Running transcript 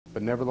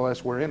But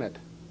nevertheless, we're in it,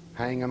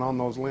 hanging on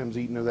those limbs,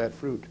 eating of that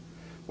fruit,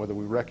 whether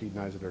we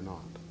recognize it or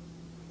not.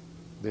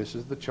 This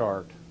is the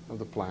chart of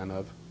the plan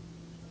of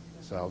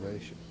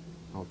salvation.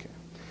 Okay.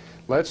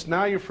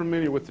 Now you're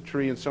familiar with the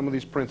tree and some of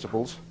these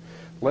principles.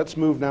 Let's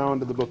move now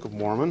into the Book of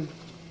Mormon.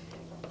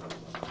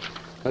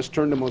 Let's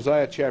turn to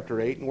Mosiah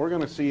chapter 8, and we're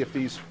going to see if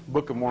these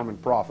Book of Mormon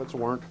prophets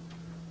weren't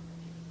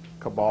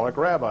Kabbalic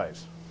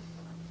rabbis.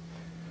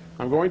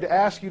 I'm going to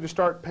ask you to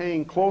start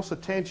paying close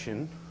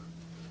attention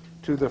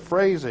to the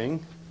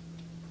phrasing.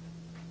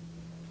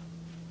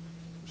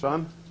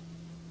 Son?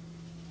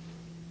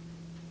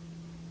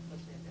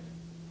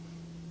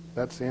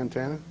 That's the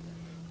antenna?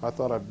 I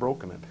thought I'd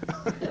broken it.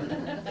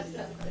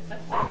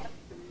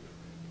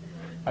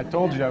 I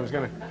told you I was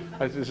going to,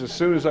 as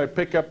soon as I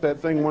pick up that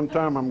thing one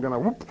time, I'm going to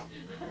whoop.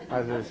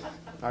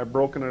 I've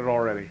broken it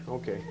already.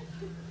 Okay.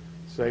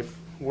 Safe.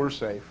 We're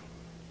safe.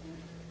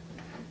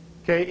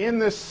 Okay, in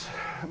this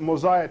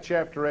Mosiah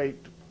chapter 8,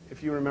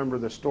 if you remember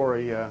the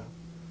story,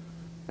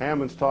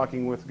 Ammon's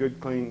talking with Good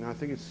King, I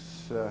think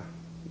it's the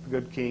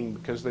Good King,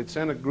 because they'd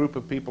sent a group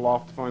of people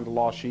off to find the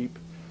lost sheep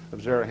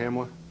of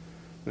Zarahemla.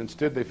 And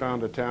instead they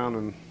found a town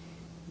and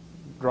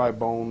dry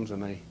bones,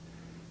 and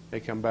they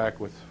come back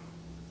with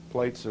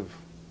plates of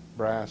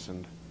brass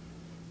and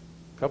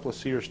a couple of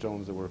seer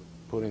stones that were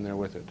put in there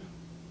with it.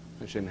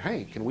 They said,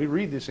 hey, can we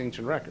read this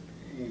ancient record?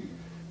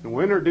 And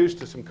we're introduced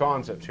to some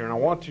concepts here, and I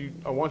want you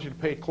to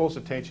pay close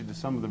attention to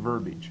some of the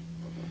verbiage.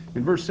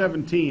 In verse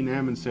 17,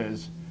 Ammon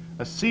says,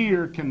 a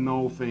seer can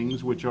know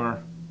things which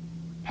are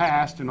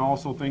past and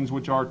also things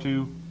which are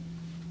to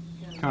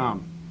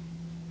come.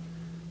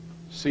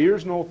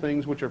 Seers know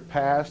things which are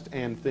past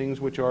and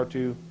things which are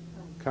to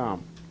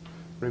come.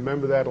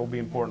 Remember that, will be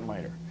important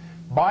later.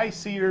 By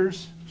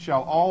seers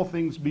shall all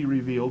things be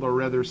revealed, or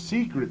rather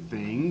secret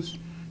things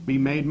be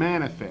made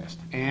manifest,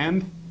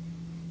 and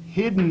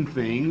hidden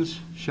things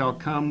shall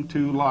come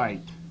to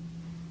light.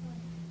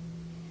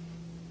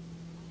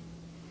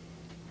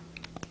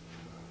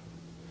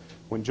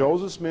 When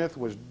Joseph Smith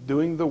was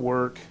doing the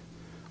work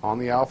on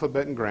the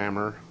alphabet and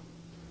grammar,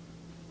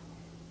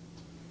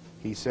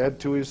 he said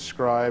to his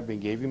scribe,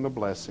 and gave him a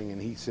blessing,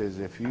 and he says,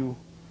 if you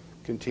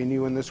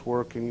continue in this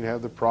work and you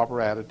have the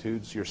proper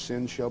attitudes, your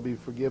sins shall be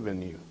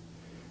forgiven you,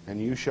 and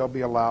you shall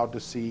be allowed to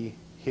see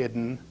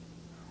hidden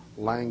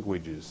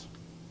languages.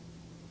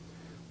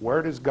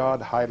 Where does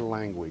God hide a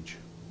language?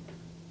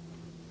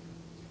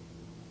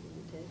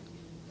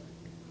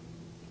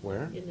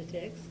 Where? In the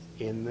text.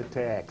 In the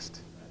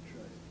text.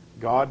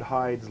 God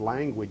hides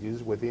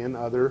languages within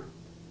other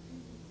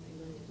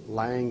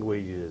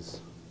languages.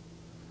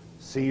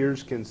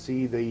 Seers can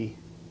see the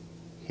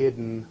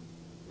hidden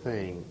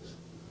things.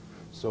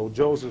 So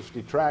Joseph's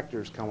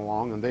detractors come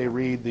along and they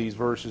read these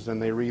verses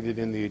and they read it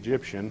in the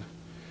Egyptian.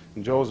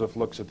 And Joseph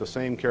looks at the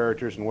same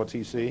characters, and what's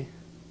he see?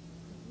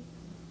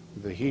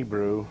 The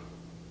Hebrew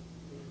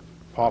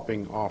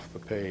popping off the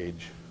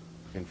page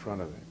in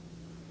front of it,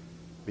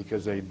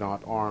 because they're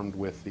not armed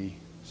with the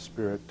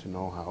Spirit to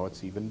know how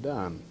it's even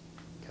done.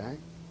 Okay?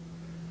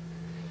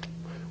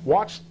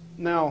 Watch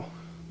now,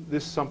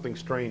 this is something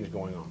strange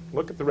going on.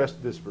 Look at the rest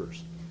of this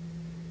verse.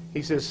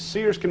 He says,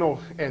 seers can know,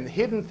 and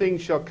hidden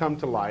things shall come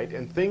to light,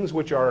 and things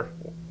which are,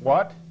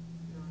 what?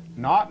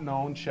 Not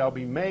known shall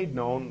be made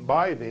known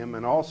by them,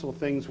 and also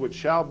things which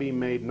shall be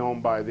made known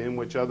by them,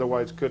 which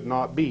otherwise could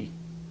not be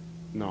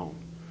known.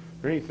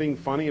 Is there anything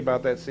funny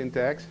about that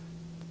syntax?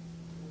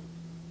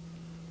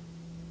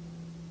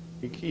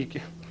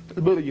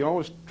 You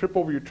always trip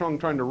over your tongue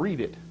trying to read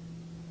it.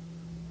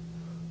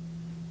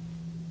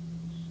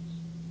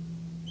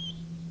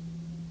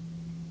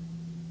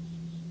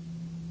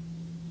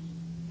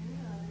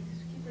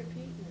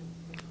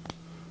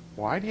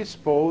 Why do you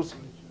suppose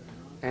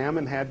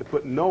Ammon had to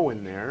put no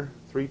in there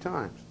 3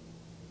 times?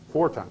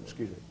 4 times,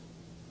 excuse me.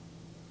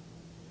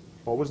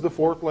 What was the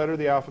 4th letter of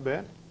the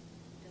alphabet?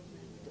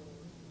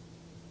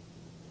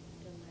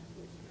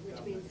 Which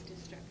means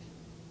destruction.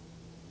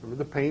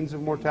 Remember the pains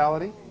of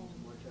mortality?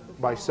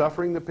 By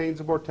suffering the pains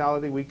of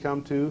mortality, we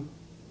come to?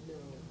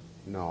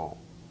 No.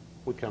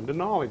 We come to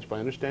knowledge by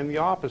understanding the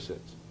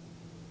opposites.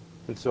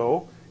 And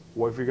so,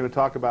 if you're going to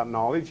talk about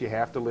knowledge, you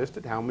have to list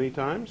it how many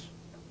times?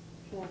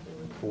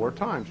 4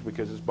 times,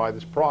 because it's by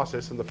this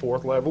process in the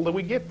 4th level that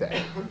we get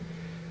that.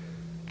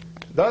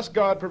 Thus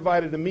God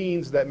provided a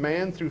means that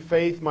man through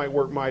faith might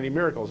work mighty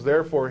miracles.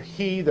 Therefore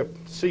he, the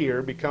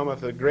seer,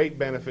 becometh a great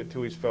benefit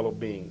to his fellow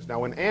beings.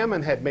 Now when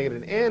Ammon had made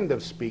an end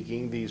of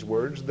speaking these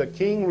words, the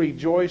king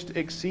rejoiced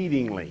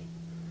exceedingly,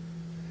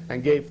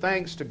 and gave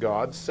thanks to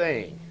God,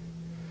 saying,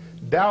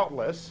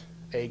 doubtless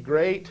a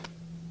great,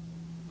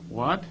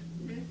 what?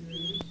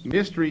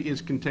 Mystery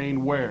is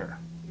contained where?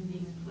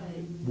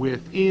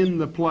 Within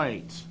the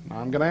plates. Now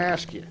I'm going to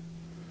ask you,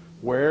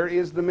 where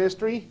is the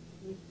mystery?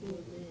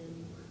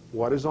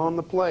 What is on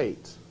the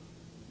plates?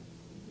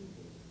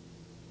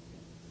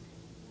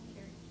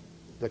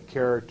 The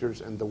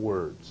characters and the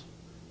words.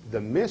 The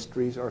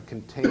mysteries are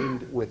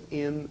contained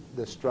within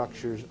the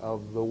structures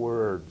of the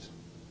words.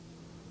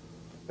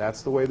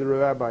 That's the way the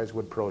rabbis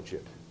would approach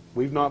it.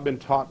 We've not been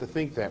taught to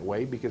think that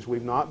way because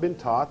we've not been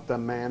taught the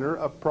manner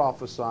of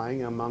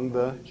prophesying among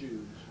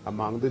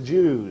the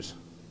Jews.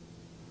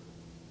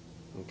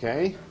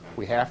 Okay?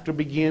 We have to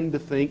begin to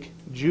think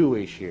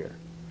Jewish here.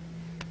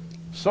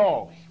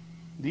 So,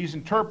 these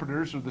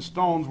interpreters of the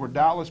stones were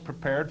doubtless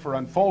prepared for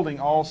unfolding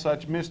all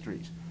such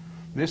mysteries.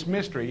 This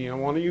mystery, I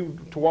want you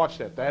to watch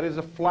that. That is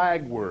a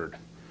flag word.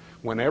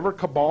 Whenever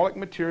Kabbalic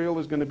material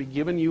is going to be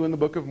given you in the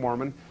Book of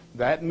Mormon,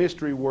 that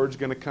mystery word is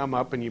going to come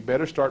up, and you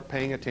better start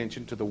paying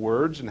attention to the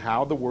words and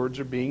how the words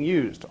are being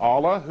used.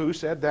 Allah, who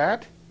said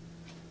that?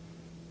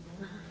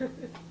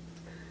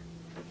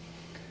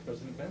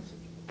 President Benson.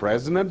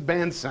 President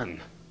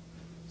Benson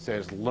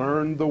says,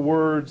 learn the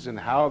words and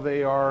how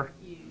they are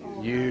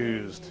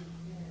used.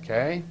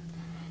 Okay?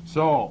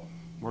 So,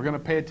 we're going to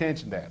pay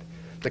attention to that.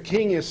 The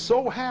king is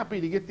so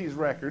happy to get these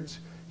records,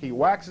 he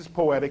waxes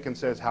poetic and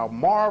says, how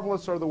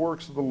marvelous are the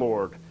works of the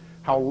Lord.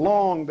 How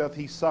long doth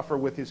he suffer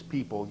with his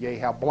people? Yea,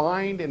 how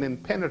blind and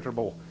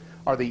impenetrable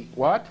are the,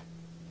 what?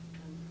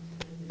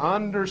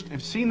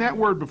 I've seen that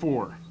word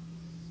before.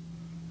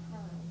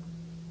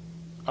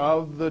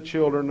 Of the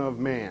children of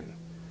men.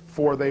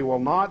 For they will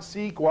not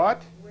seek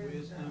what?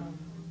 Wisdom.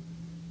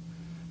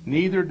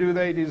 Neither do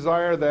they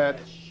desire that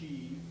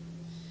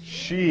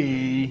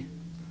she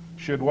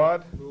should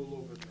what?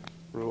 Rule over them.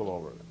 Rule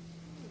over them.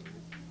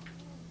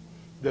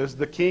 Does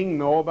the king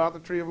know about the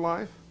tree of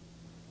life?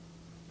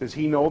 Does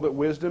he know that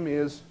wisdom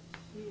is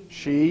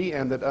she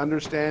and that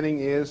understanding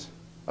is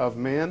of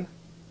men?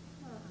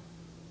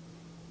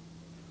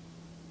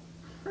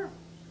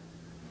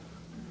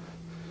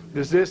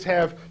 Does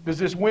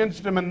this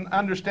wisdom and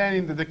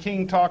understanding that the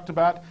king talked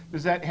about,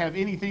 does that have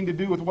anything to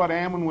do with what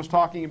Ammon was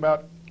talking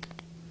about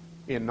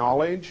in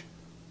knowledge?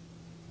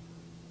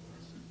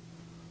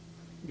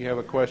 You have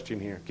a question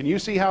here. Can you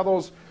see how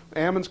those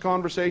Ammon's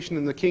conversation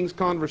and the king's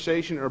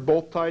conversation are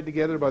both tied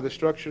together by the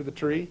structure of the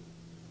tree?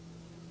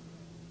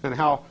 And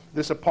how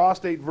this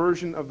apostate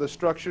version of the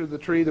structure of the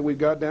tree that we've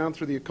got down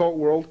through the occult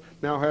world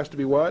now has to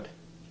be what?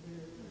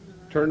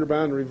 Turned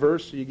around and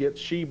reversed so you get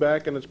she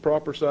back in its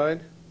proper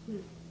side.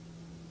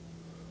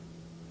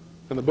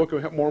 And the Book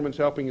of Mormon's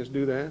helping us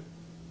do that.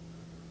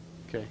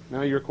 Okay,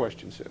 now your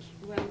question, sis.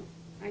 Well,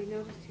 I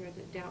noticed here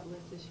that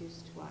doubtless is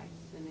used twice,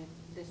 and if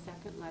the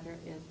second letter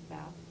is Beth,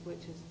 which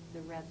is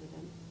the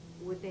resident,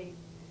 would they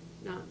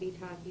not be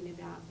talking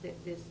about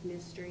that this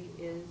mystery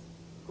is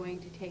going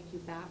to take you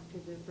back to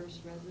the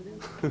first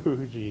residence?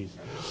 Oh, jeez.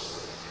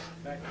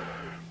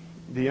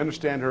 Do you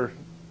understand her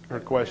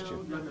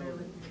question? No, not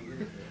really.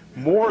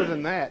 More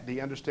than that, do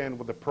you understand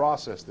what the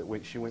process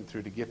that she went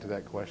through to get to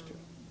that question?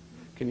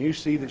 Can you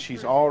see that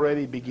she's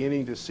already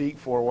beginning to seek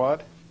for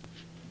what?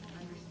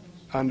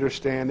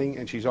 Understanding,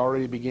 and she's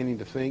already beginning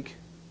to think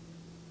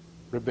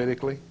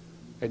rabbinically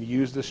and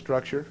use this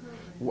structure?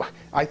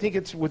 I think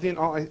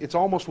it's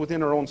almost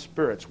within our own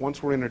spirits,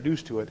 once we're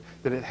introduced to it,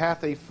 that it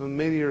hath a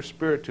familiar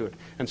spirit to it.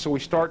 And so we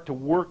start to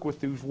work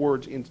with these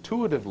words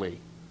intuitively.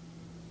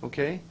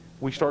 Okay?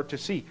 We start to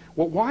see.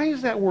 Well, why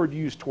is that word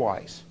used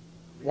twice?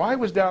 Why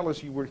was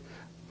doubtless you were...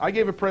 I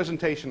gave a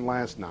presentation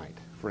last night,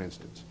 for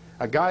instance.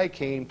 A guy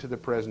came to the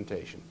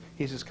presentation.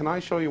 He says, can I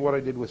show you what I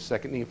did with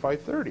 2 Nephi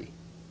 30?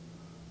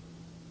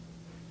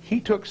 He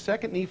took 2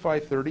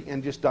 Nephi 30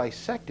 and just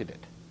dissected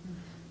it.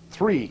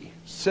 3,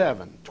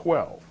 7,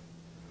 12.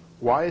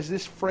 Why is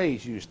this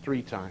phrase used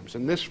 3 times?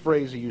 And this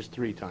phrase used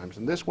 3 times.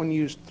 And this one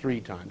used 3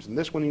 times. And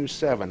this one used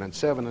 7 and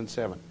 7 and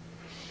 7.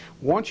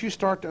 Once you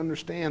start to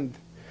understand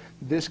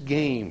this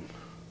game,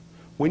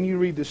 when you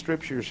read the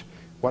scriptures,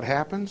 what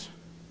happens?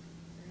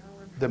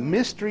 The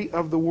mystery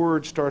of the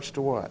word starts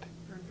to what?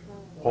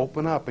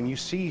 Open up, and you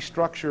see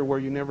structure where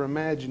you never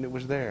imagined it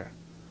was there.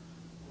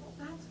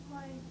 That's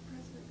why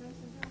President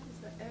Benson tells us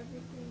that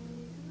everything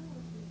we need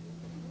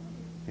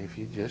to know is If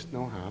you just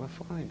know how to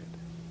find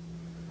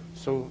it.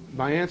 So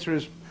my answer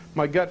is,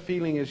 my gut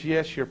feeling is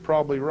yes, you're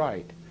probably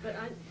right. But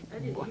I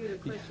didn't hear the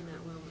question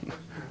that well.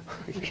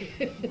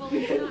 Well,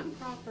 it's not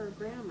proper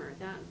grammar.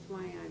 That's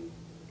why I'm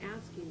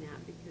asking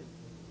that, because,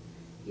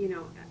 you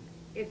know,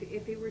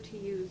 if he were to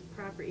use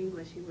proper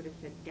English, he would have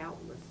said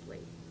doubtlessly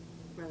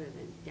rather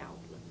than doubtless.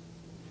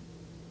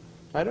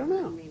 I don't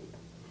know. I mean,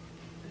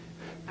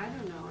 I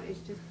don't know. It's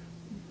just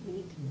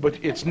neat. But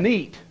it's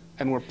neat,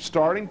 and we're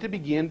starting to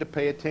begin to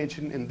pay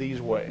attention in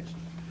these ways.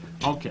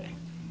 Okay.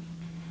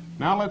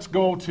 Now let's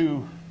go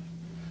to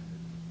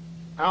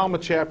Alma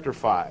chapter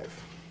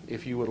 5,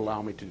 if you would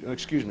allow me to.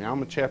 Excuse me,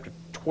 Alma chapter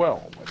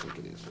 12, I think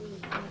it is.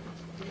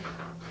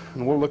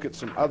 And we'll look at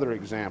some other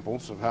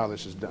examples of how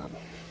this is done.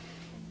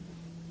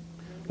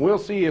 We'll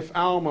see if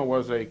Alma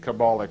was a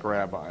Kabbalic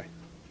rabbi.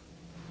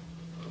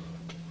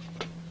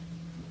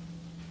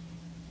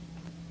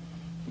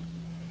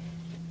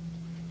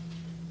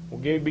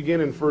 We'll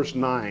begin in verse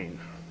 9.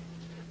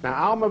 Now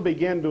Alma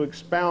began to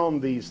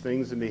expound these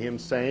things unto him,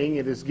 saying,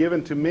 it is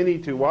given to many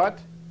to what?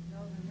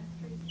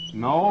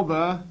 Know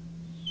the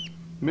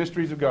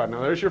mysteries of God.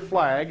 Now there's your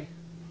flag.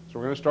 So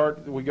we're going to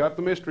start, we got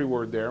the mystery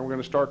word there. We're going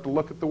to start to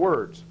look at the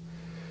words.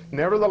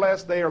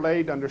 Nevertheless, they are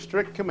laid under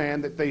strict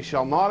command that they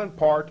shall not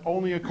impart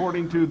only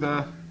according to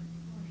the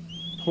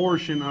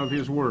portion of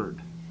his word.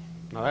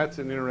 Now that's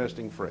an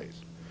interesting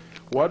phrase.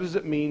 What does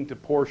it mean to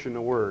portion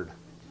a word?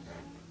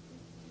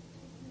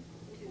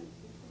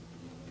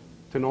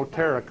 To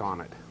noteric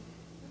on it.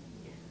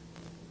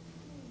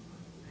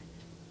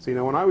 See,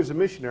 now when I was a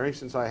missionary,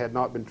 since I had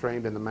not been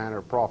trained in the manner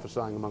of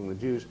prophesying among the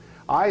Jews,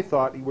 I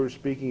thought we were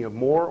speaking of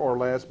more or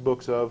less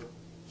books of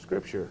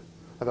Scripture.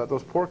 I thought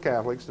those poor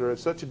Catholics, they're at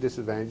such a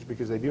disadvantage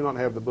because they do not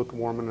have the Book of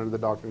Mormon or the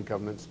Doctrine and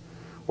Covenants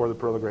or the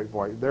Pearl of Great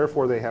Voice.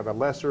 Therefore, they have a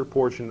lesser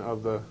portion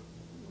of the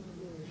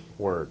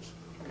words.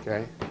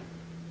 Okay?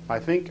 I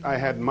think I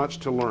had much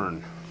to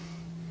learn.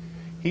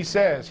 He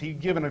says he's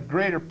given a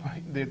greater,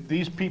 that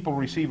these people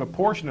receive a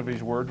portion of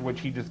his word,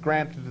 which he doth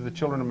granted to the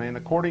children of men,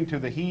 according to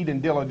the heed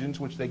and diligence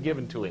which they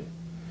given to him.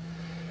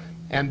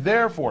 And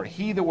therefore,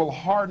 he that will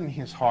harden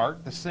his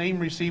heart, the same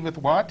receiveth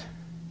what?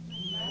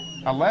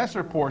 A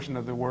lesser portion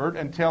of the word,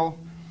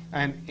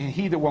 and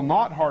he that will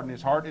not harden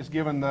his heart is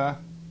given the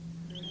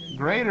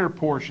greater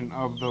portion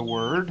of the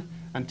word,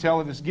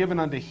 until it is given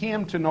unto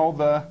him to know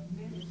the...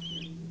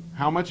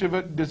 How much of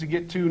it does he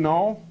get to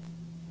know?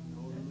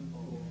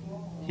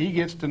 He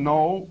gets to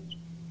know,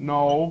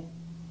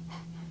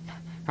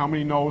 how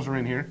many knows are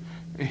in here?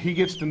 He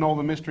gets to know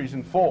the mysteries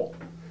in full.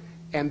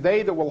 And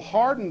they that will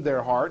harden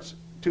their hearts,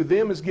 to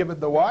them is given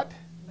the what?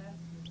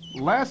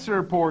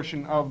 Lesser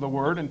portion of the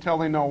word, until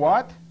they know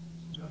what?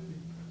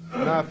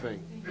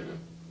 Nothing.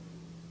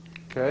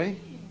 Okay?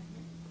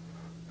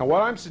 Now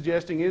what I'm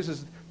suggesting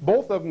is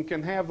both of them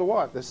can have the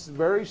what? The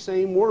very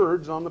same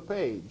words on the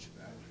page.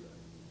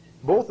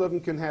 Both of them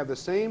can have the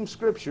same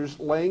scriptures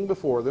laying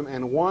before them,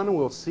 and one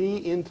will see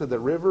into the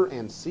river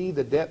and see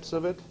the depths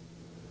of it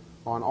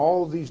on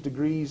all of these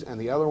degrees, and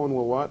the other one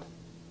will what?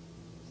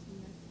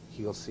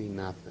 He'll see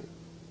nothing.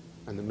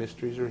 And the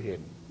mysteries are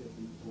hidden.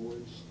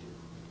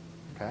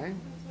 Okay?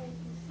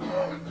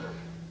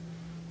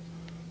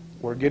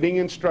 We're getting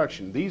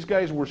instruction. These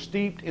guys were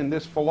steeped in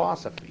this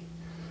philosophy.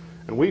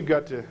 And we've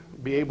got to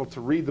be able to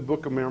read the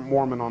Book of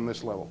Mormon on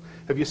this level.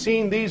 Have you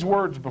seen these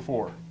words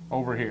before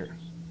over here?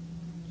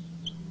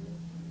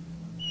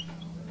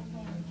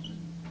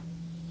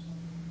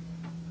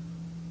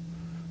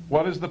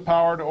 What is the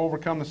power to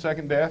overcome the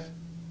second death?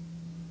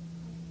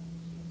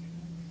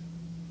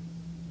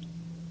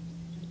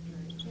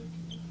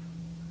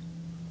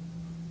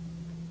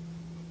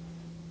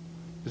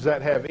 Does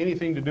that have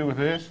anything to do with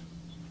this?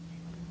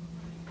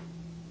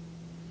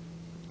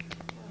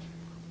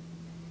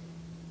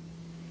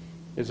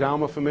 Is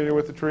Alma familiar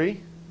with the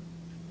tree?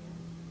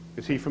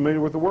 Is he familiar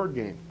with the word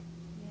game?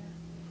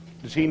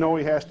 Does he know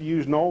he has to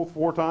use no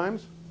 4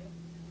 times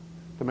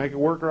to make it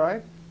work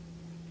right?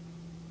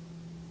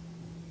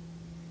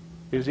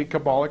 Is he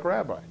Kabbalic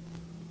rabbi?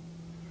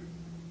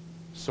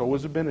 So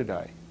was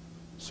Abinadi.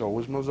 So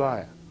was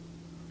Mosiah.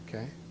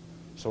 Okay?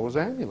 So was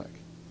Amulek.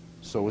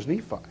 So was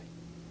Nephi.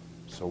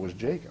 So was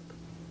Jacob.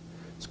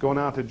 Let's go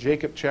now to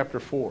Jacob chapter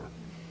 4.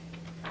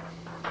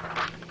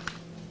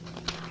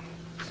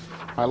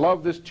 I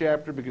love this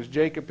chapter because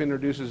Jacob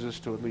introduces us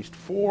to at least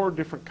 4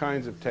 different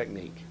kinds of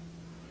technique.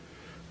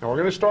 Now we're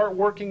going to start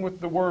working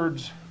with the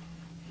words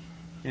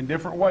in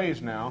different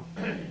ways now,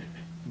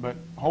 but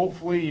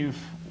hopefully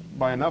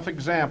by enough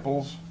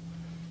examples,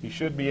 you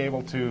should be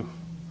able to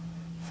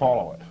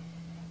follow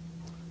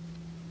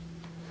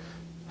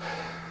it.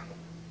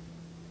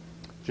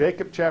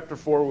 Jacob chapter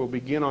 4 will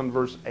begin on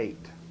verse 8.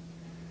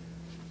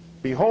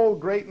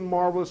 Behold, great and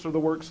marvelous are the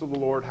works of the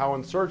Lord, how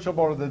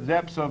unsearchable are the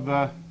depths of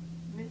the...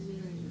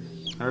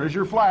 There's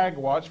your flag.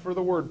 Watch for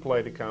the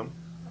wordplay to come.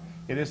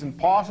 It is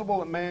impossible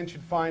that man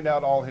should find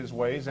out all his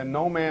ways, and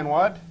no man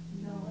what?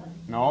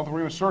 No, we're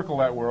going to circle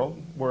that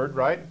word,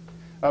 right?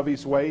 Of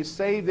his ways,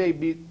 save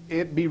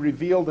it be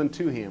revealed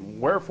unto him.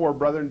 Wherefore,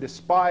 brethren,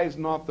 despise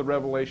not the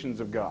revelations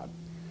of God.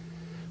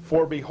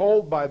 For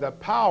behold, by the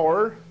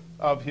power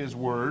of his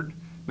word,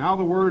 now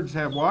the words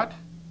have what?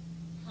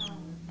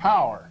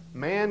 Power.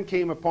 Man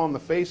came upon the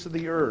face of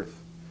the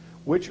earth,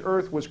 which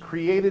earth was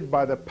created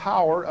by the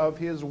power of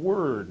his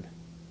word.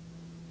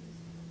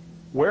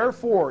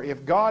 Wherefore,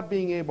 if God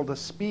being able to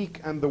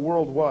speak, and the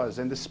world was,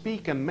 and to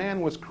speak, and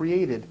man was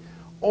created,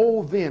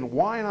 oh then,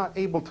 why not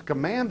able to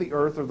command the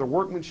earth, or the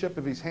workmanship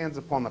of his hands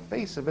upon the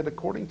face of it,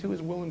 according to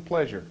his will and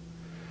pleasure?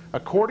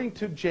 According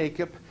to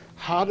Jacob,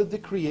 how did the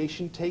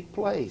creation take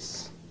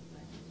place?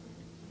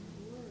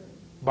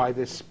 By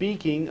the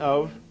speaking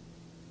of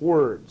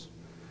words.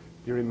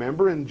 Do you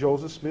remember in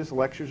Joseph Smith's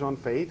lectures on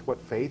faith,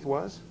 what faith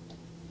was?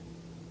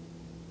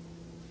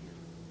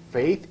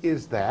 Faith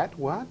is that,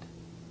 what?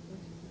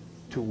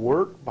 To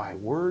work by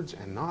words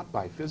and not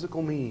by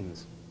physical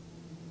means.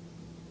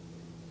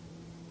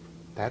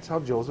 That's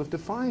how Joseph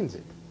defines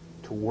it.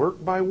 To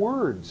work by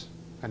words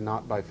and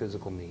not by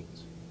physical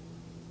means.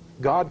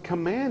 God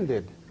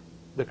commanded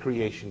the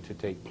creation to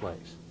take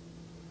place.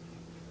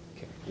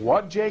 Okay.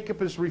 What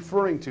Jacob is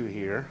referring to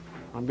here,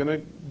 I'm going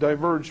to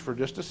diverge for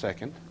just a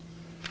second.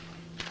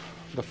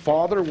 The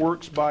Father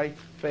works by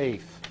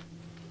faith.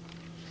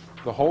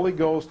 The Holy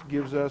Ghost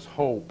gives us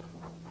hope.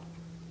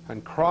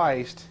 And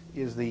Christ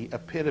is the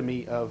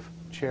epitome of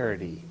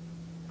charity.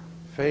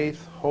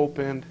 Faith, hope,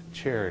 and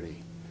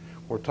charity.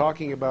 We're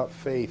talking about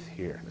faith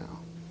here now.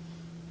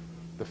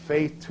 The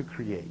faith to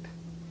create.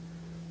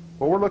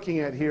 What we're looking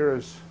at here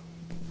is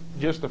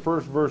just the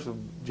first verse of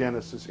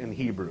Genesis in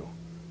Hebrew.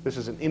 This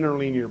is an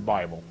interlinear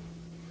Bible.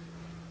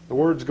 The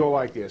words go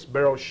like this: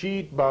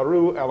 Beroshit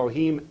baru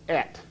Elohim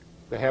et,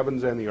 the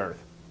heavens and the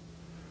earth.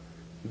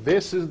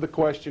 This is the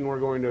question we're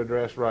going to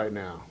address right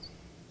now,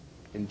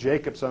 in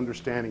Jacob's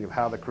understanding of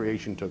how the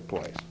creation took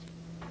place.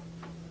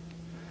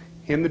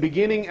 In the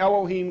beginning,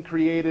 Elohim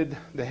created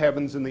the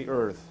heavens and the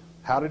earth.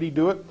 How did he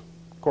do it,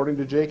 according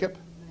to Jacob?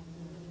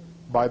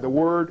 By the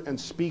Word and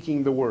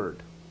speaking the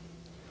Word.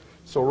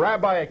 So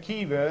Rabbi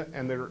Akiva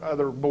and their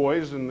other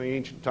boys in the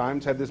ancient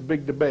times had this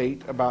big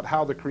debate about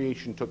how the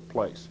creation took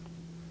place.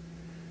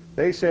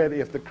 They said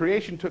if the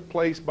creation took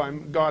place by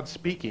God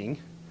speaking,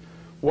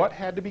 what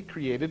had to be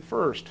created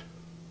first?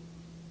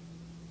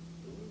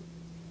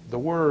 The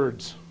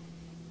words.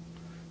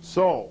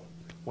 So,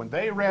 when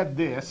they read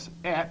this,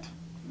 et,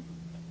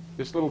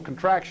 this little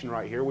contraction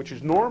right here, which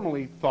is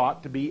normally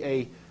thought to be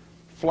a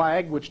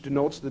flag which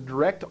denotes the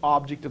direct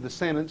object of the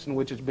sentence in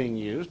which it's being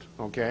used,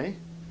 okay?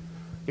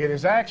 It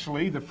is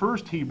actually the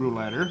first Hebrew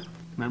letter,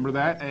 remember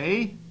that,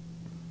 A,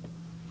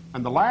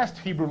 and the last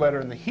Hebrew letter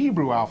in the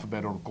Hebrew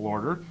alphabetical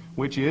order,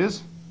 which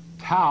is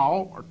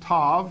Tau, or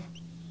Tav,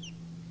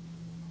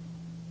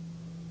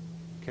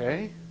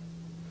 okay?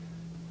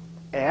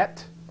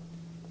 Et,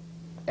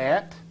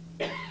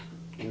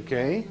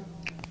 okay?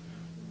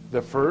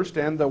 The first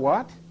and the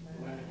what?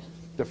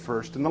 The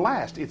first and the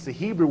last. It's the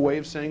Hebrew way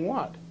of saying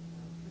what?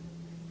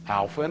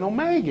 Alpha and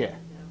Omega.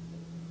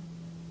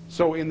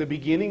 So in the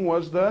beginning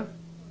was the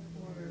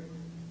Word.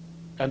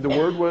 And the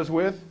Word was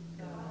with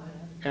God.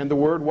 And the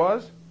Word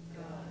was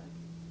God.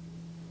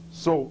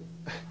 So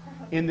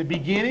in the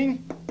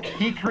beginning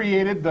he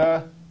created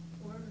the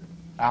Word.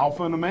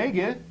 Alpha and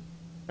Omega.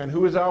 And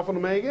who is Alpha and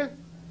Omega?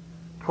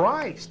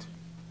 Christ.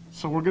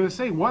 So we're going to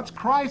say, what's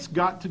Christ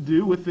got to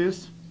do with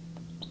this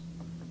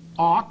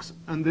ox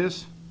and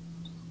this?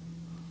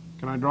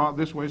 Can I draw it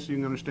this way so you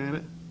can understand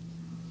it?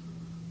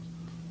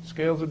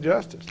 Scales of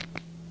justice.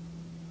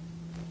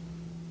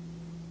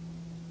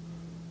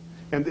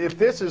 And if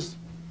this is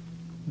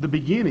the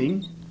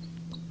beginning,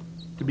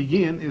 to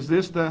begin, is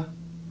this the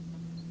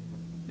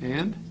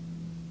end?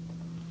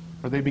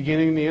 Are they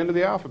beginning the end of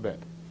the alphabet?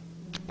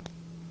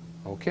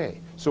 Okay.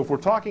 So if we're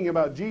talking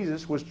about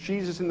Jesus, was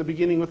Jesus in the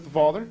beginning with the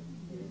Father?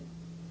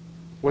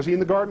 Was he in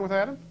the garden with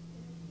Adam?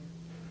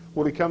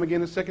 Will he come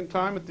again a second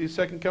time at the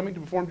second coming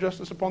to perform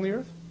justice upon the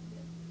earth?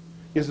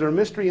 Is there a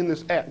mystery in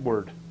this at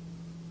word?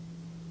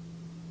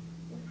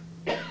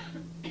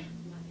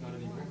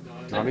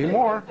 Not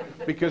anymore,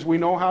 because we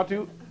know how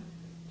to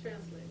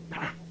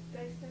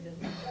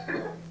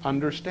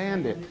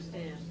understand it.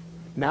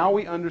 Now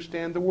we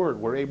understand the word.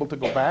 We're able to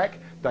go back,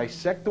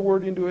 dissect the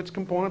word into its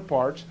component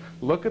parts,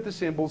 look at the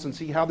symbols, and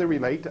see how they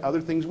relate to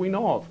other things we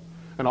know of.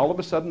 And all of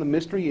a sudden the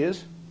mystery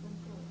is,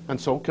 and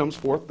so comes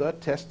forth the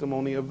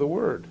testimony of the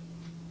word.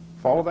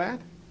 Follow that?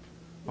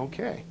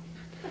 Okay.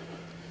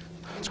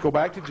 Let's go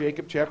back to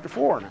Jacob chapter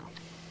 4 now.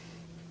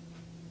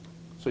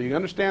 So you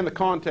understand the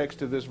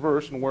context of this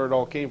verse and where it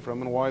all came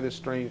from and why this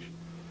strange...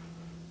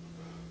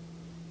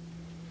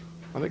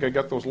 I think I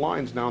got those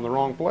lines now in the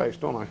wrong place,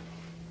 don't I?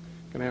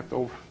 Gonna have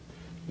to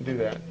do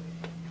that.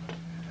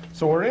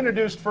 So we're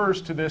introduced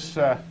first to this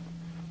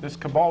this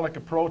Kabbalic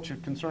approach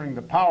concerning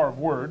the power of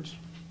words.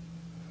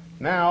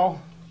 Now,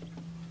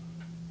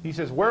 he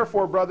says,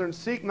 "Wherefore, brethren,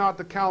 seek not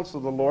the counsel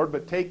of the Lord,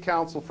 but take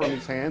counsel from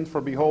his hands.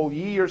 For behold,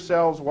 ye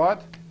yourselves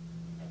what?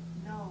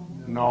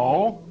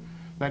 No.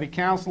 That he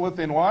counseleth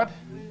in what?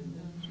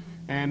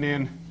 And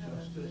in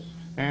justice.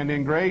 And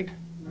in great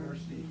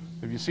mercy."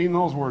 Have you seen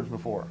those words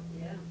before?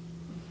 Yeah.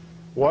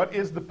 What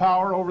is the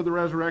power over the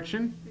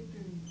resurrection?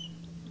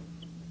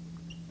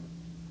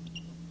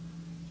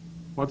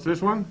 What's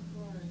this one?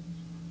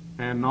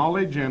 And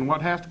knowledge. And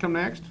what has to come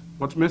next?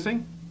 What's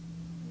missing?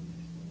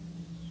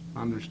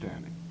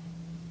 Understanding.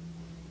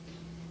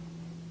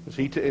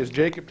 Is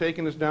Jacob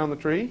taking us down the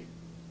tree?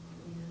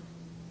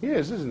 He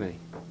is, isn't he?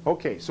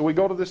 Okay, so we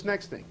go to this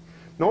next thing.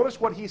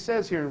 Notice what he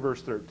says here in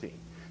verse 13.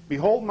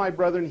 "Behold, my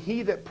brethren,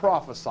 he that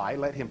prophesy,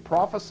 let him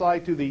prophesy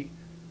to the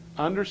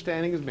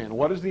understanding of men."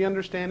 What is the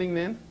understanding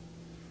then?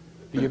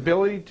 The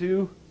ability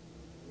to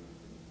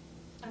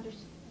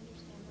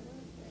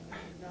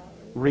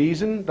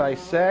reason,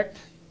 dissect,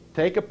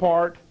 take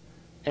apart,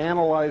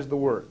 analyze the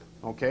word.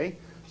 Okay?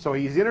 So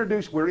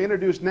we're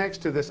introduced next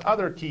to this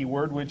other key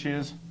word, which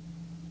is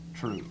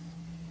truth.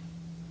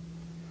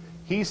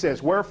 He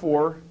says,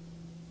 "Wherefore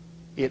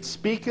it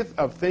speaketh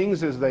of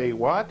things as they"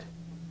 what?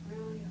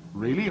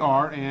 Really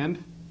are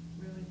and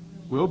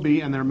will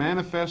be, and they're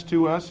manifest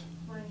to us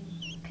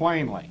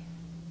plainly.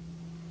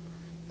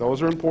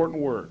 Those are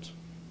important words.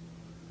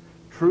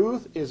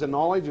 Truth is a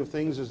knowledge of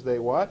things as they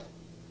what?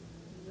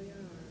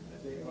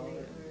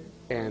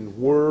 And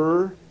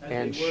were,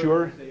 and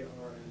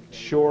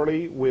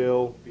surely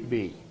will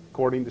be,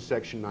 according to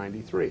section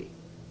 93.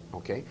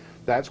 Okay?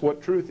 That's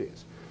what truth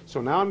is.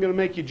 So now I'm going to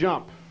make you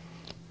jump.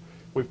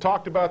 We've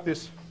talked about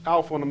this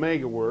Alpha and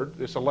Omega word,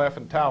 this Aleph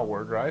and Tau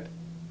word, right?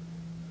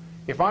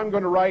 If I'm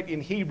going to write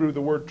in Hebrew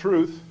the word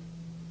truth,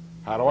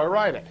 how do I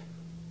write it?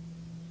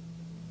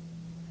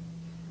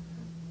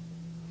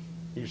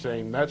 You're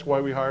saying, that's why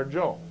we hired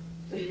Joe.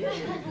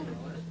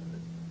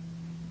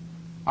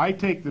 I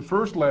take the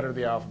first letter of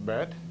the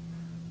alphabet,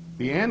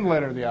 the end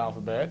letter of the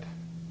alphabet,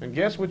 and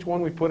guess which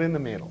one we put in the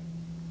middle?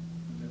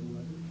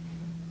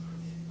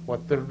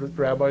 What the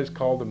rabbis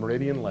call the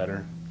meridian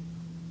letter,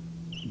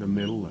 the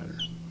middle letter.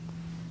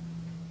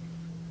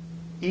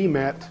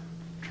 Emet,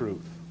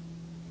 truth.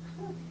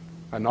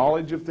 A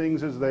knowledge of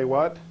things as they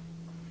what?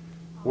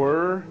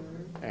 Were,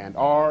 and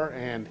are,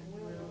 and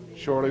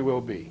surely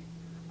will be.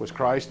 Was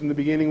Christ in the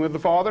beginning with the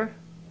Father?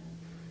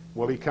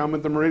 Will He come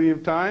at the meridian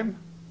of time?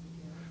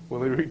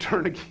 Will He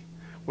return again?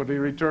 Will He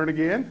return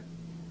again?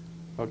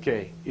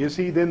 Okay. Is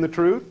He then the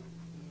truth?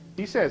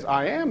 He says,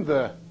 I am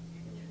the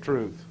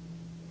truth.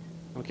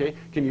 Okay.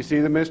 Can you see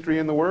the mystery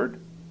in the Word?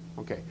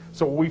 Okay.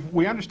 So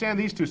we understand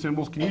these two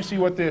symbols. Can you see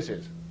what this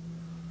is?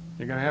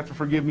 You're going to have to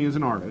forgive me as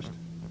an artist.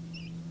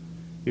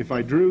 If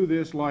I drew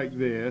this like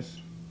this,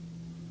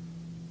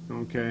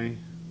 okay,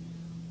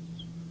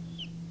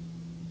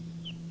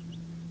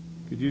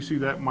 could you see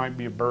that might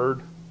be a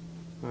bird?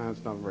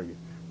 That's not very good.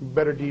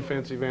 Better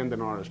defensive end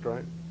than artist,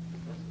 right?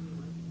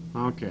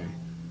 Okay.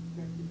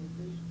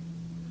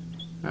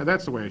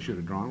 That's the way I should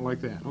have drawn it, like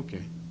that.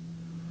 Okay.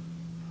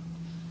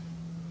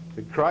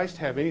 Did Christ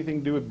have anything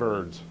to do with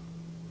birds?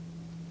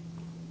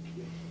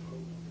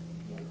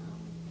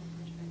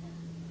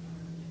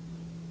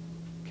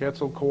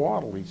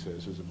 Quetzalcoatl, he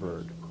says, is a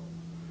bird.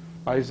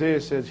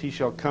 Isaiah says he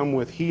shall come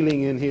with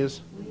healing in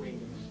his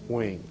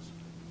wings.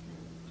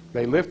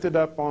 They lifted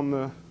up on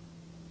the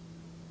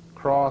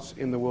cross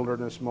in the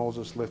wilderness,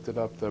 Moses lifted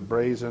up the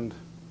brazen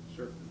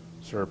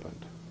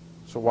serpent.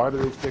 So why do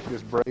they stick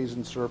this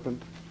brazen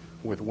serpent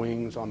with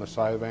wings on the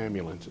side of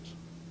ambulances?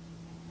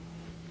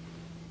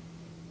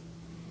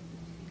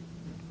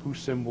 Whose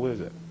symbol is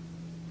it?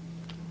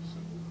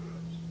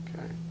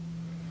 Okay.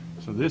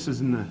 So this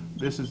is in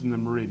the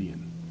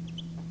meridian.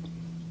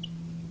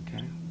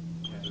 Okay.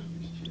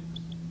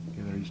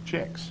 There's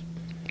chicks.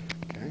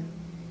 Okay.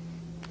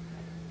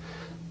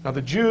 Now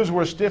the Jews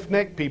were a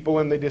stiff-necked people,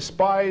 and they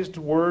despised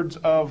words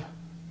of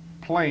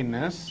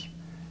plainness,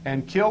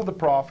 and killed the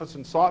prophets,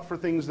 and sought for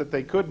things that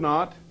they could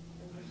not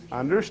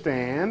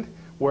understand.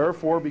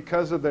 Wherefore,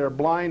 because of their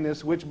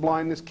blindness, which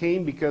blindness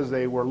came because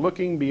they were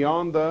looking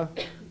beyond the...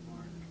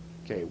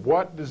 Okay,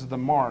 what does the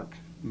mark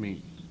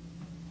mean?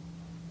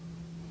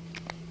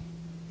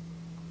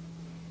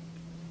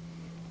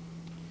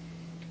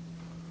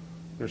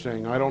 They're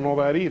saying, I don't know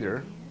that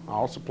either.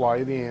 I'll supply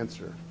you the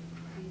answer.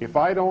 If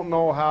I don't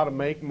know how to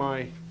make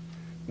my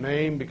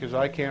name because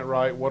I can't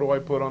write, what do I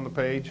put on the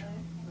page?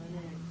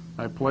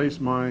 I place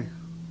my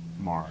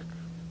mark.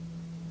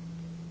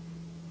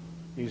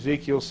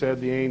 Ezekiel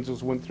said the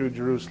angels went through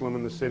Jerusalem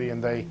and the city,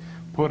 and they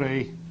put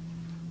a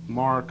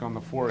mark on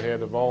the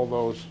forehead of all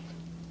those.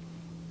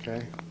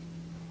 Okay?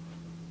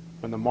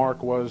 And the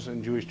mark was,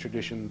 in Jewish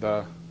tradition,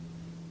 the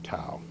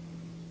Tau,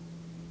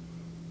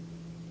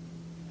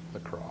 the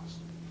cross.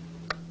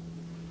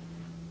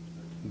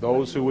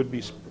 Those who would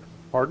be...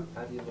 Pardon?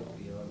 How do you look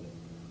beyond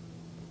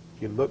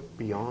it? You look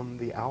beyond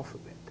the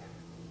alphabet.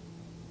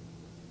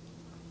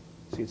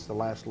 See, it's the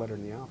last letter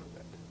in the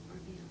alphabet.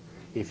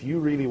 If you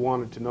really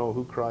wanted to know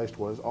who Christ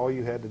was, all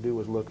you had to do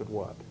was look at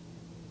what?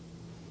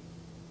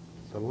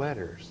 The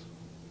letters.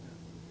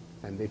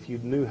 And if you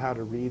knew how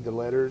to read the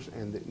letters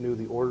and knew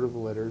the order of the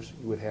letters,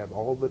 you would have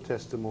all the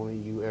testimony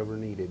you ever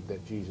needed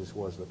that Jesus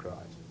was the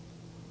Christ.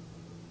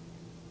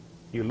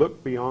 You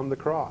look beyond the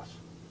cross.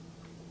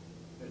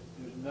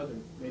 There's another,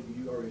 maybe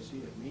you already see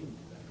it, meaning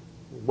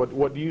to that.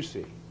 What do you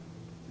see?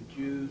 The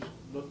Jews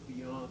look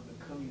beyond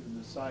the coming of the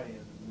Messiah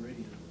in the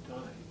meridian of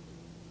time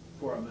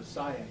for a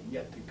Messiah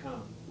yet to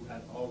come who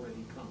had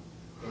already come.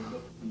 They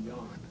looked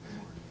beyond the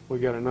mark. We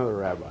got another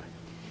rabbi.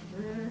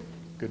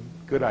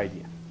 Good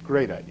idea.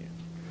 Great idea.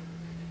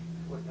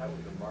 What, that was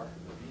the mark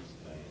of the beast,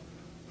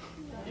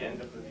 the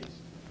end of the beast.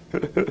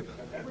 Would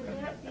that be the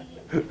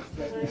opposite?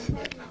 What is the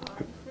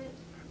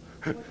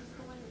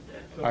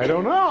one? I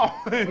don't know.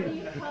 What do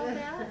you call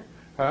that?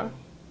 Huh?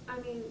 I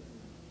mean,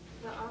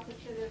 the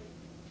opposite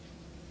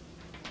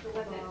of the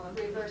one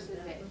that reverses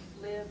it.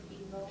 Live,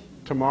 evil.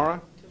 Tomorrow?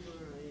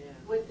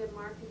 Would the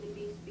mark of the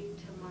beast be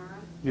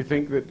tomorrow? You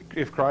think that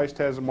if Christ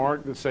has a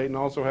mark, that Satan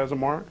also has a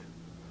mark?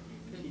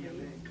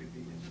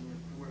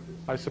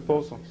 I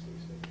suppose so.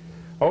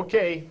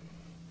 Okay.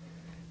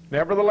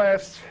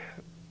 Nevertheless,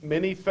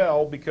 many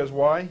fell because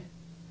why?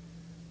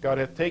 God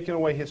hath taken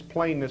away his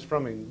plainness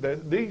from him.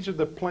 These are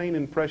the plain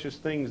and precious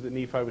things that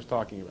Nephi was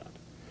talking about.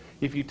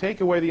 If you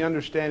take away the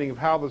understanding of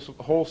how this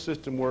whole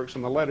system works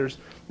and the letters,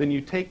 then you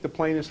take the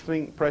plainest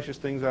precious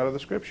things out of the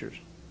Scriptures.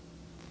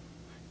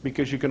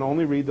 Because you can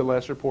only read the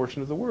lesser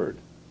portion of the Word.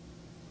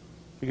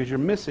 Because you're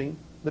missing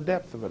the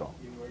depth of it all.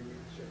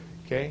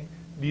 Okay?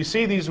 Do you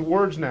see these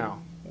words now?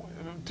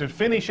 to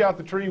finish out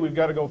the tree, we've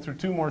got to go through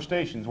two more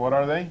stations. What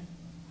are they?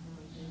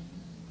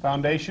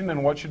 Foundation,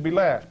 and what should be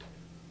left?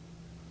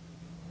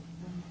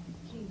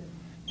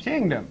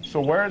 Kingdom.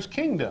 So where is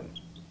kingdom?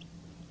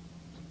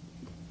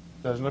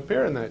 Doesn't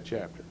appear in that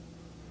chapter.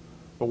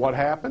 But what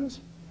happens?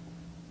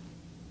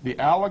 The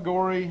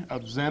allegory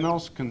of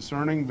Xenos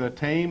concerning the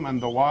tame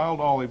and the wild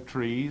olive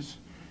trees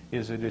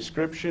is a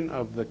description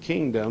of the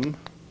kingdom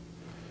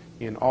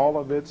in all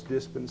of its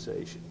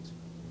dispensations.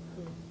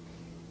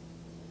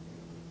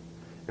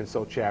 And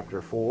so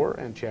chapter 4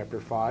 and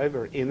chapter 5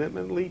 are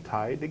intimately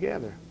tied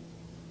together.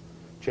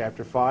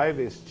 Chapter 5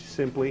 is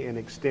simply an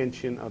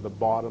extension of the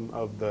bottom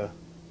of the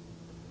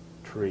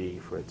tree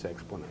for its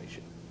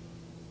explanation.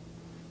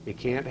 You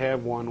can't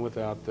have one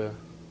without the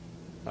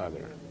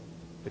other.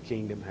 The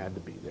kingdom had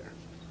to be there.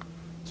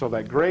 So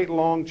that great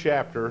long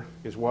chapter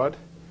is what?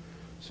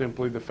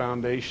 Simply the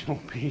foundational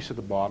piece at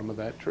the bottom of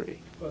that tree.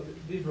 But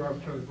these were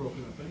arbitrarily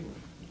broken up anyway.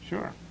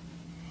 Sure.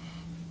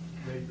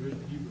 The Hebrew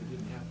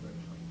didn't have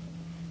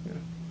to. Yeah.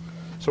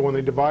 So when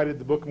they divided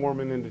the Book of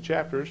Mormon into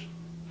chapters,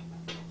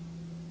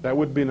 that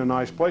would be in a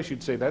nice place.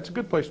 You'd say, that's a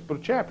good place to put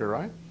a chapter,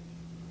 right?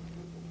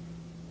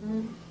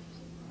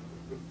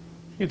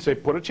 You'd say,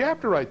 put a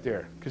chapter right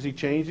there, because he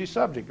changed his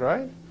subject,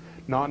 right?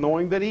 Not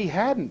knowing that he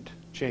hadn't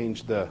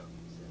changed the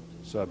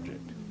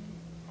subject.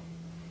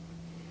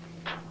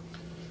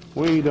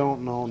 We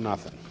don't know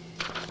nothing.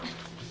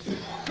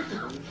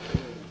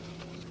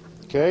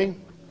 Okay?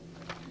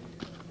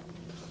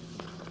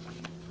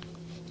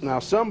 Now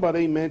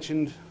somebody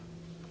mentioned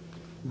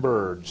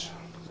birds.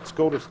 Let's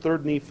go to 3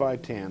 Nephi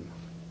 10.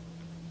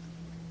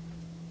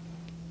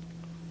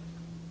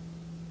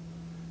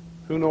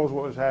 Who knows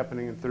what was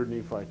happening in 3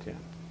 Nephi 10?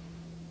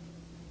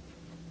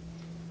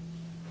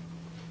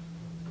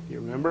 Do you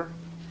remember?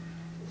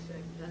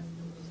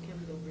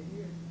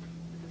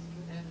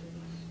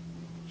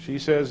 She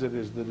says it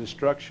is the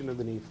destruction of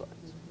the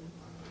Nephites.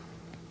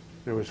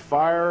 There was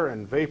fire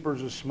and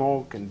vapors of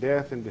smoke and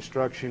death and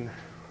destruction.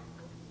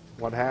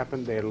 What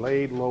happened? They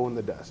laid low in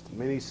the dust.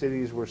 Many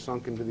cities were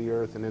sunk into the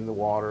earth and in the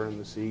water and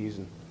the seas.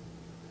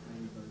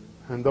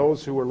 And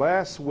those who were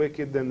less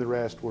wicked than the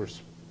rest were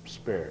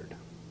spared.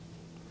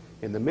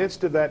 In the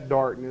midst of that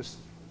darkness,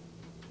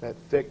 that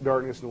thick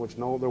darkness in which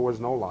there was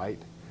no light,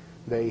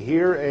 they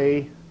hear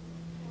a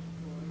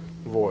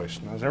voice.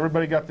 Now, has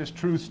everybody got this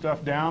truth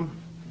stuff down?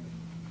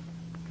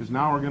 Because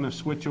now we're going to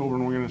switch over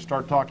and we're going to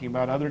start talking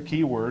about other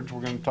key words.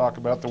 We're going to talk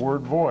about the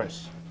word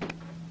voice.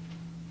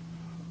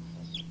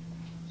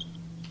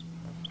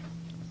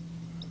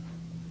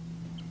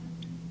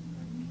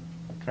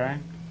 Okay?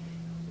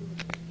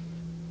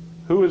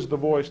 Who is the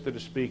voice that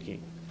is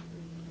speaking?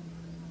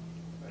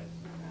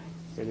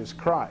 It is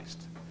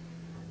Christ.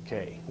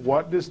 Okay,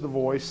 what does the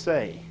voice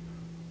say?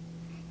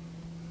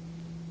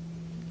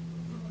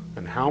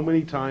 And how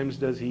many times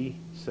does he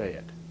say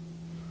it?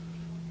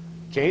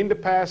 Came to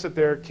pass that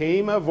there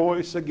came a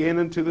voice again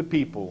unto the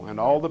people, and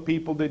all the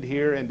people did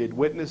hear and did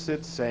witness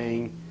it,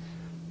 saying,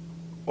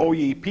 O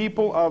ye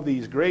people of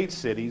these great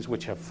cities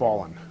which have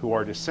fallen, who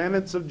are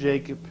descendants of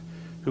Jacob,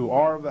 who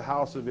are of the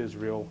house of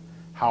Israel,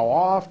 how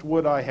oft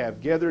would I have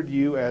gathered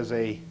you as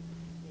a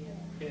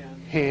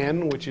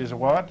hen, which is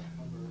what?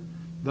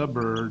 The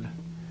bird,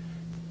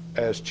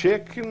 as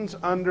chickens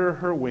under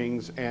her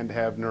wings, and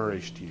have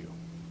nourished you.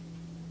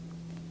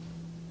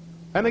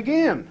 And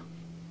again,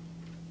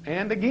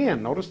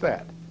 notice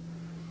that.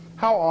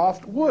 How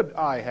oft would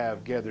I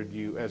have gathered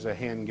you as a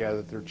hen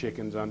gathereth her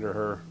chickens under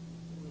her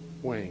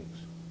wings?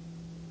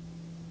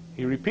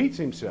 He repeats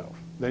himself.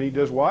 Then he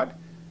does what?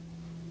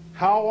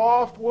 How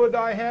oft would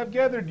I have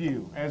gathered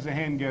you as a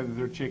hen gathereth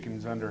her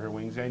chickens under her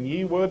wings, and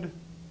ye would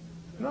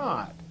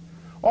not?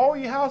 All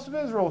ye house of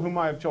Israel whom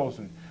I have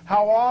chosen,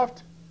 how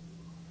oft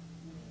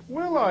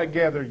will I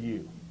gather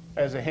you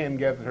as a hen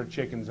gathereth her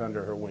chickens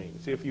under her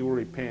wings, if you will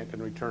repent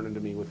and return unto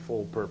me with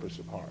full purpose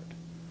of heart?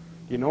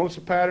 You notice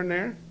a pattern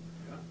there?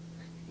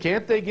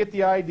 Can't they get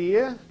the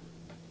idea?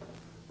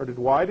 Or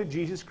why did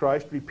Jesus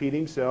Christ repeat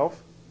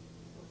himself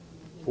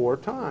 4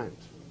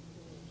 times?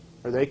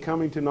 Are they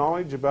coming to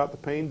knowledge about the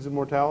pains of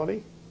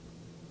mortality?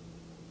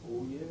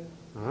 Oh, yeah.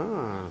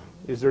 Ah.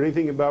 Is there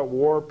anything about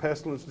war,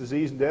 pestilence,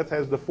 disease, and death?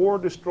 Has the 4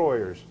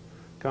 destroyers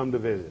come to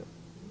visit?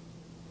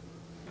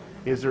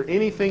 Is there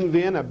anything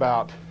then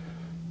about,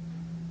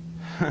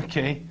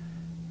 okay,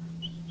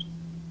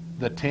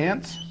 the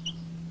tents?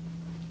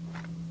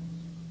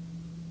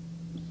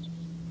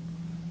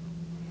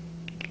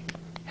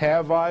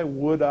 Have I,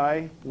 would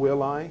I,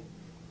 will I?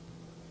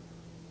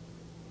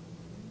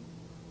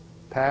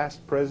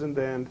 Past, present,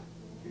 and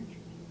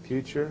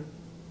future.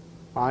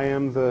 I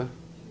am the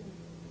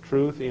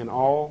truth in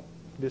all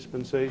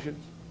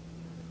dispensations.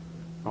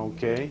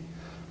 Okay.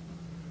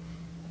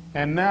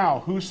 And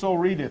now, whoso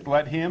readeth,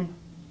 let him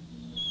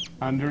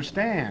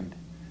understand.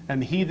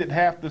 And he that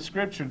hath the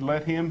Scripture,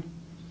 let him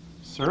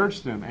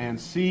search them, and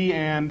see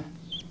and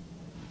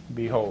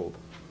behold.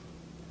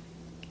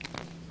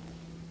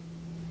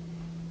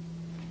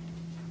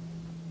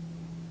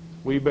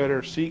 We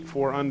better seek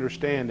for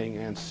understanding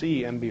and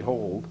see and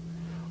behold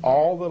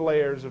all the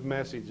layers of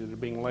message that are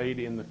being laid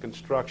in the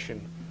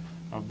construction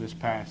of this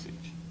passage.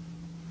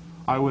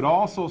 I would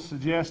also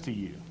suggest to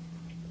you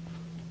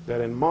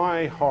that in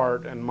my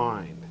heart and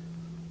mind,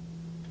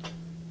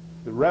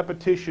 the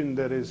repetition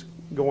that is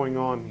going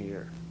on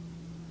here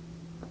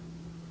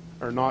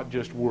are not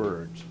just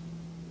words.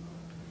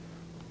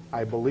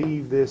 I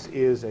believe this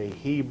is a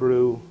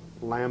Hebrew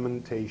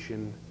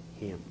lamentation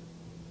hymn.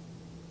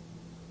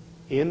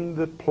 In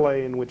the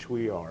play in which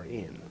we are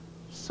in,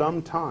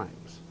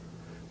 sometimes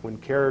when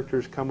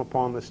characters come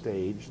upon the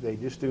stage, they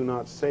just do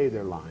not say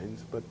their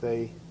lines, but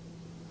they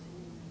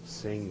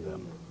sing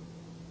them.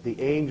 The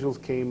angels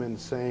came and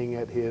sang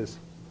at his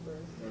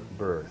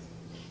birth.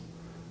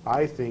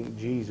 I think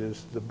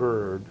Jesus, the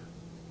bird,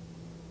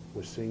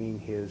 was singing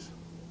his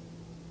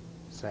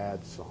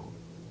sad song.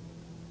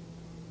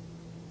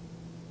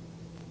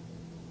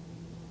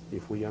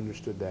 If we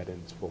understood that in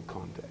its full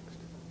context.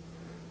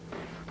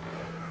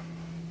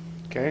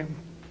 Okay?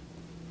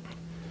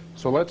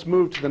 So let's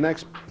move to the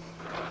next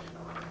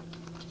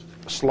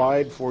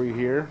slide for you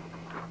here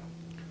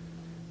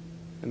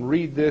and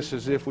read this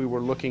as if we were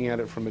looking at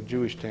it from a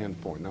Jewish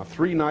standpoint. Now,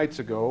 3 nights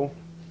ago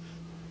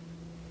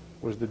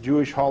was the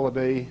Jewish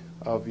holiday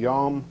of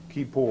Yom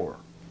Kippur,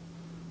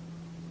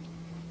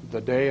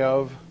 the Day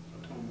of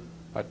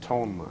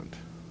Atonement.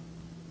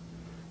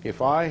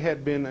 If I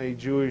had been a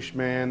Jewish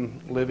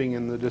man living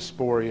in the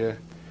diaspora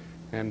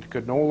and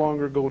could no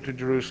longer go to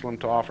Jerusalem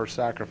to offer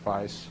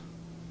sacrifice,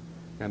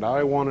 and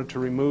I wanted to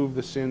remove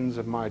the sins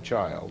of my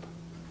child,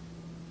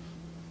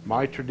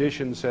 my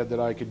tradition said that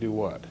I could do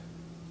what?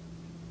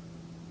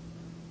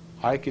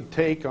 I could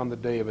take on the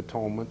Day of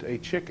Atonement a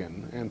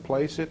chicken and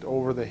place it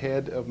over the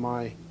head of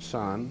my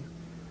son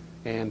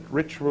and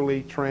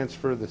ritually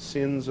transfer the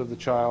sins of the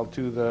child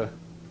to the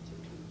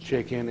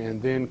chicken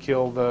and then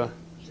kill the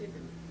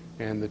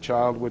and the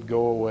child would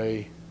go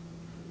away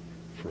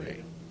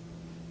free.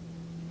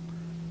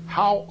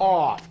 How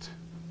oft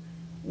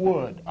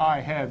would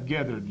I have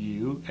gathered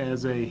you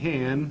as a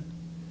hen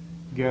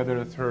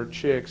gathereth her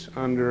chicks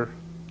under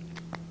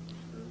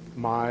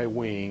my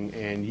wing,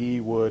 and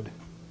ye would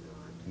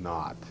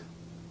not?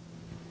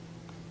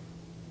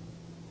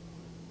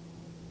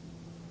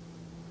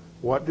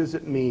 What does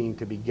it mean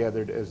to be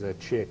gathered as a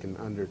chicken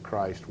under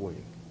Christ's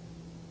wing?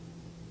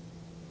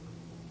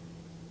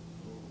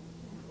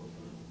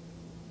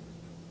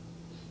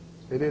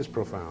 It is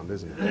profound,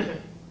 isn't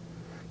it?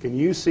 Can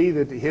you see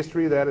that the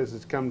history of that as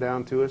it's come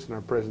down to us in our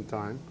present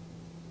time?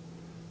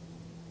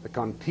 The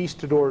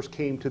conquistadors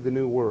came to the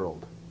New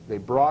World. They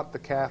brought the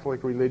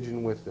Catholic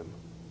religion with them.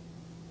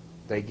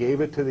 They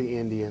gave it to the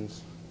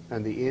Indians,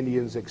 and the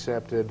Indians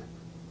accepted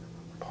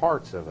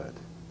parts of it.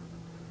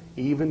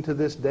 Even to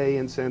this day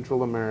in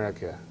Central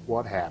America,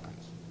 what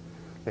happens?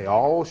 They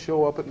all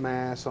show up at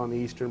Mass on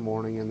Easter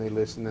morning, and they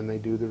listen, and they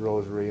do the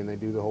rosary, and they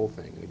do the whole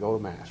thing. They go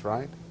to Mass,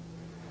 right?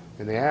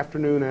 In the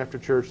afternoon after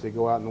church, they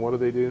go out and what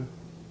do?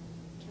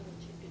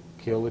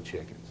 Kill the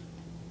chickens.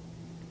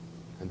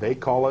 And they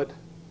call it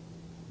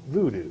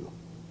voodoo.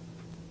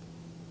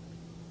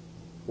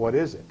 What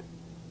is it?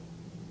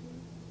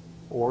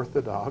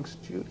 Orthodox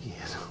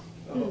Judaism.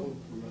 Oh,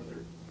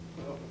 brother.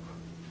 Oh.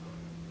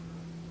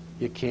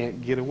 You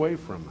can't get away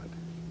from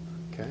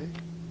it. Okay?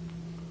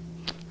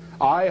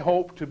 I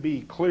hope to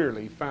be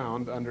clearly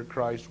found under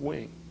Christ's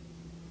wing.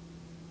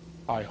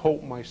 I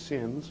hope my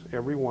sins,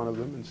 every one of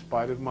them, in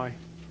spite of my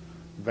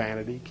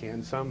vanity,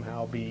 can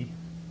somehow be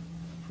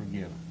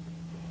forgiven.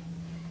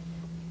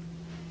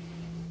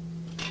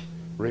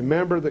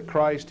 Remember that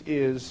Christ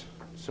is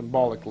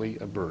symbolically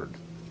a bird.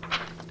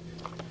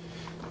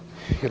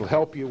 It'll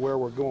help you where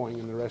we're going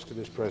in the rest of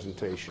this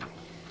presentation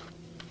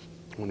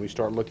when we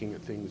start looking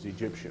at things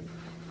Egyptian.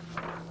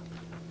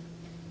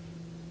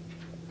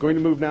 Going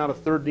to move now to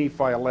 3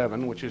 Nephi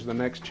 11, which is the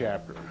next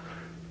chapter.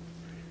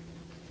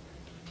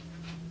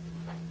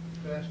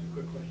 Can I ask you a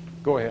quick question?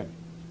 Go ahead.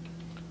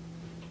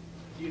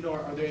 Do you know,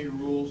 are there any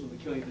rules in the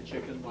killing of the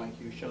chicken, like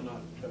you shall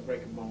not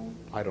break a bone?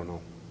 I don't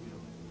know. You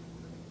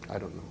know? I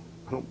don't know.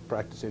 I don't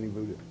practice any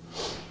voodoo.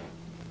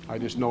 I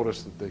just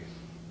noticed that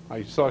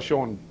I saw a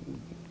show on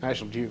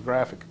National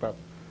Geographic about,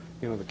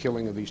 the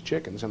killing of these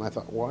chickens, and I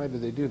thought, why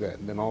did they do that?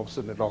 And then all of a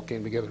sudden it all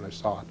came together and I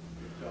saw it.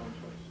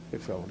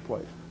 It fell in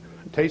place.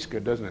 It tastes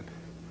good, doesn't it?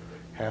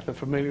 Hath a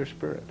familiar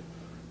spirit.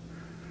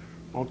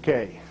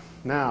 Okay.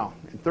 Now,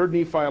 in 3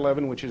 Nephi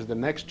 11, which is the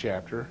next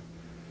chapter,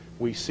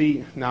 we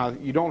see, now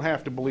you don't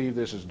have to believe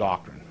this is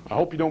doctrine. I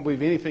hope you don't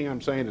believe anything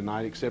I'm saying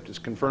tonight except it's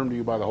confirmed to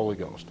you by the Holy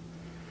Ghost.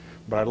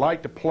 But I'd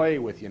like to play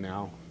with you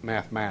now,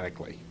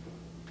 mathematically,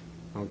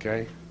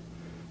 okay,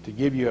 to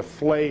give you a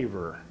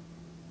flavor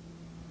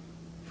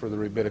for the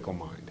rabbinical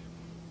mind.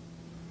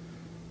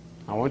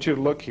 I want you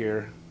to look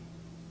here.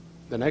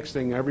 The next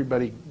thing,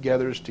 everybody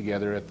gathers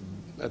together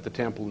at the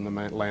temple in the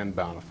land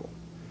bountiful.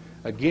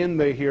 Again,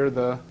 they hear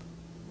the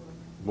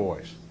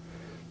voice.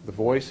 The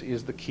voice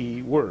is the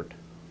key word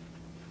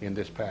in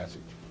this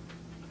passage.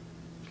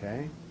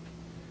 Okay?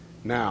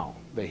 Now,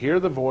 they hear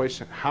the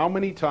voice. How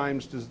many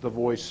times does the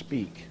voice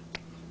speak?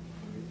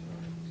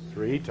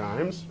 3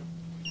 times.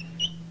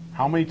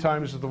 How many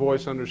times is the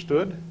voice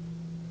understood?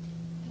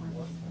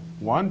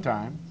 One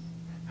time.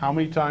 How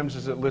many times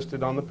is it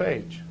listed on the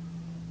page?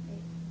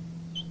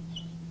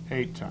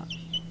 8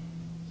 times.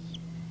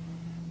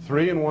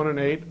 3 and 1 and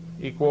 8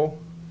 equal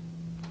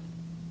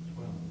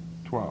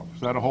 12.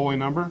 Is that a holy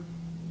number?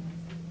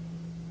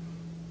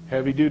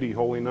 Heavy duty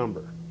holy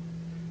number.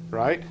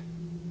 Right?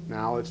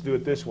 Now let's do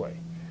it this way.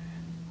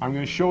 I'm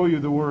going to show you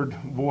the word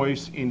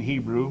voice in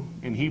Hebrew.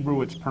 In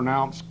Hebrew it's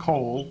pronounced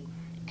kol,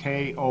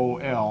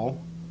 K-O-L.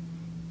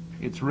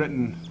 It's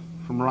written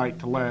from right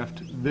to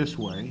left this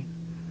way.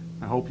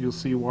 I hope you'll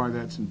see why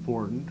that's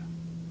important.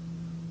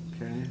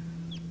 Okay.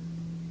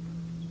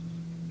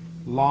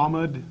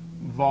 Lamed,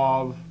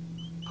 Vav,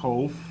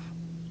 Kof,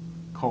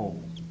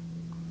 Kol.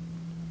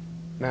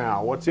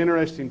 Now, what's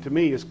interesting to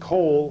me is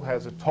Kol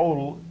has a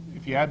total,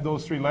 if you add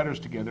those 3 letters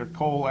together,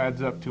 Kol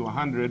adds up to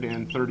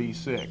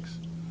 136.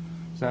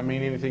 Does that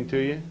mean anything to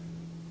you?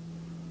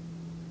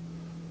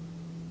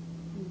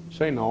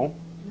 Say no.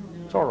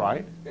 It's all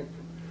right.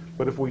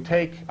 But if we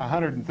take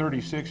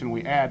 136 and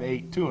we add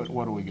 8 to it,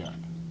 what do we got?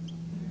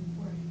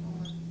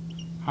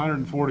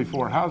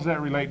 144. How does that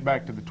relate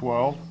back to the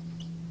 12?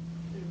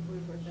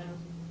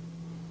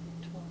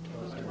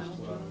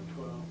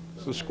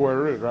 It's the square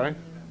root, right?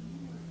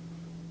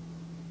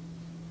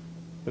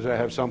 Does that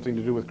have something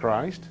to do with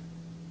Christ?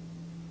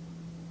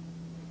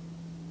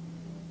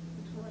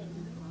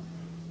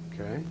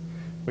 Okay.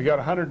 We got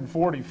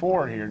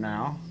 144 here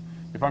now.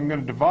 If I'm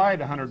going to divide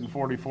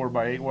 144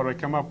 by 8, what do I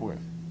come up with?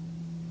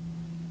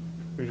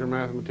 Who's your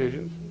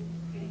mathematicians?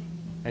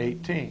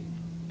 18.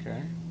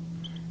 Okay.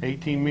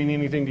 18 mean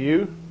anything to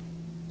you?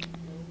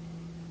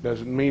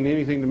 Doesn't mean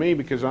anything to me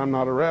because I'm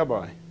not a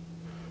rabbi.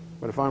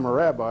 But if I'm a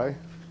rabbi,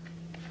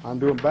 I'm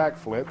doing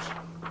backflips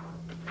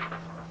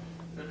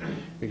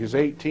because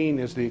 18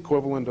 is the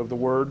equivalent of the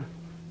word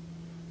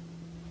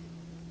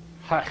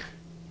hach.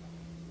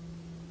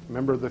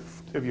 Remember,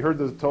 have you heard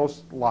the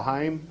toast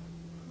lahaim,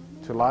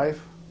 to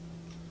life?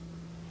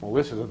 Well,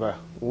 this is the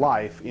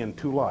life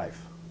into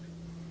life.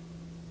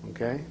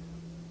 Okay?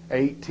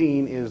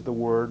 18 is the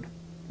word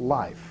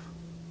life,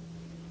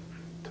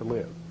 to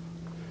live.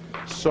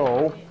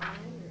 So,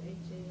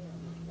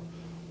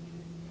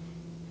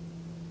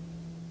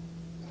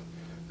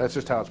 that's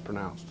just how it's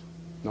pronounced.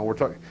 No, we're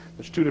talking,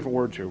 there's 2 different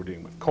words here we're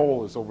dealing with.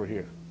 Kol is over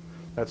here.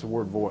 That's the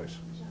word voice.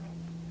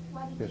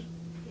 Why did Yes. you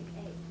pick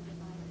 8 to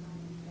divide it by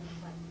instead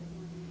of like the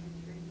 1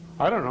 and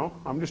 3? I don't know.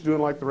 I'm just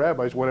doing like the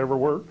rabbis, whatever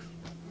works.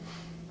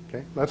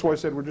 Okay? That's why I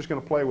said we're just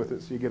going to play with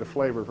it so you get a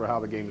flavor for how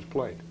the game is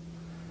played.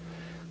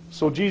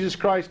 So Jesus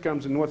Christ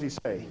comes and what's he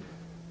say?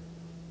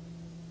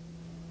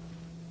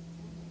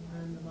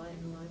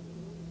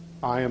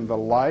 I am the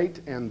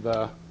light and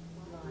the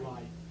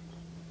Light.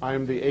 I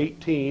am the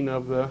 18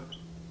 of the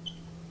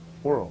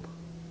world.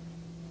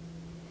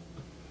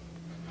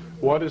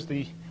 What is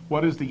the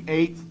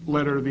 8th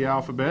letter of the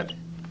alphabet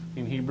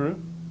in Hebrew?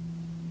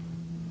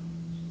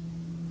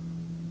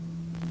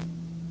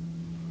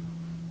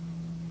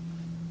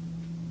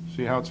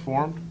 See how it's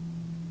formed?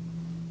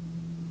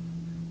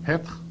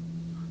 Het.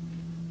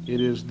 It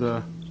is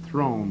the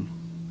throne,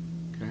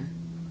 okay,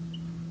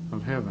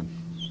 of heaven.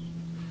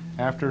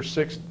 After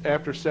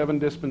 7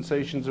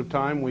 dispensations of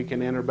time, we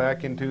can enter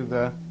back into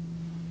the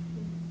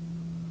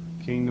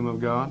kingdom of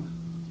God.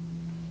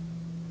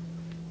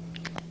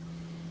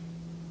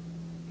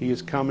 He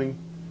is coming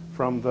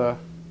from the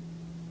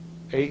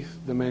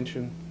 8th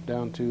dimension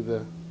down to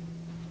the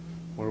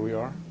where we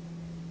are.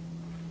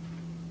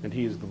 And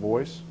he is the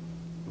voice.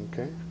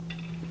 Okay?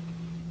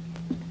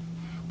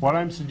 What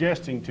I'm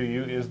suggesting to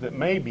you is that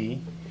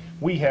maybe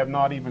we have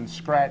not even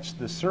scratched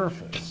the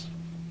surface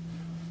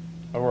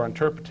of our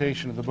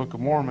interpretation of the Book of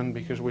Mormon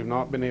because we've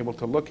not been able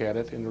to look at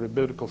it in the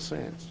rabbinical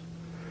sense.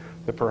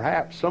 That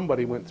perhaps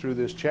somebody went through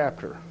this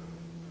chapter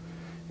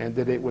and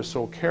that it was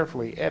so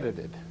carefully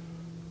edited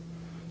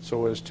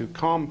so as to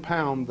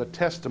compound the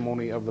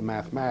testimony of the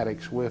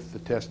mathematics with the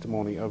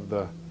testimony of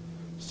the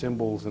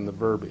symbols and the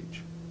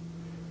verbiage.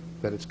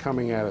 That it's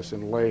coming at us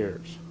in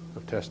layers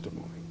of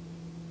testimony.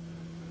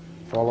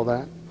 Follow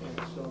that?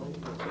 And so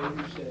the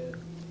Savior said,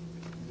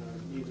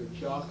 neither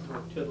jot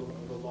nor tittle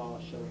of the law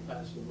shall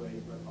pass away,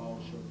 but all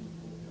shall be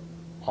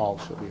fulfilled. All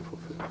shall be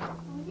fulfilled. Well,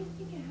 when you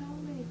think of how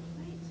many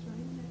plates were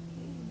in that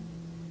game,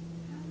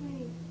 how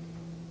many,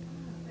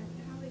 and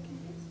how they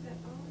condensed that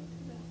all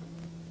into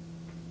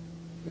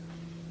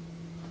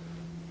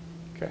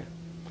that. Okay.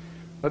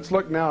 Let's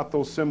look now at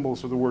those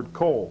symbols of the word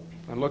kol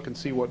and look and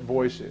see what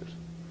voice is.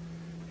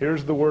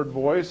 Here's the word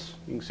voice.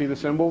 You can see the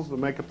symbols that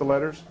make up the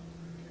letters.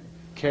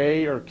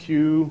 K or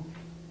Q,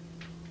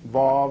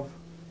 Vav,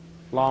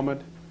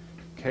 Lamed,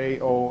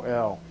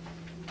 K-O-L.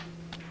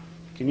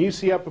 Can you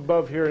see up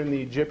above here in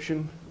the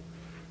Egyptian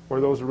where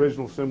those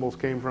original symbols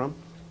came from?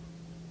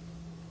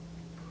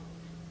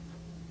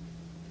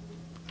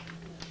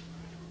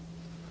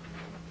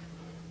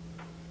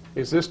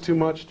 Is this too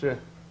much to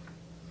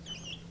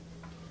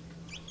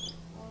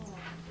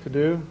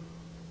do? I'm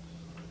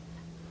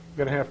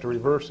going to have to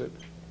reverse it.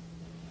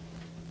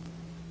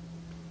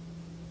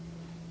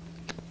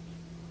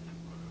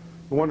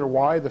 You wonder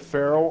why the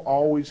Pharaoh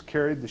always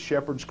carried the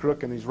shepherd's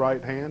crook in his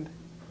right hand?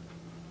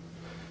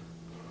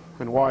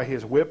 And why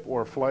his whip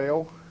or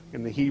flail,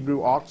 in the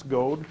Hebrew ox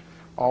goad,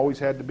 always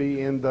had to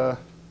be in the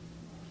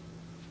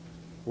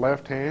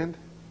left hand?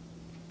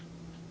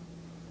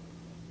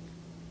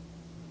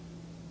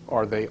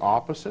 Are they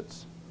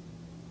opposites?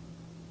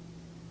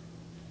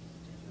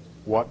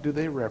 What do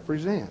they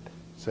represent?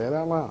 Say it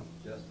out loud.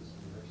 Justice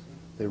and mercy.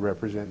 They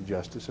represent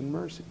justice and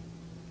mercy.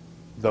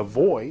 The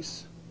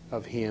voice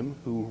of him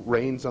who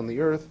reigns on the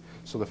earth.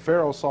 So the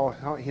Pharaoh saw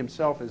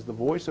himself as the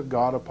voice of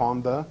God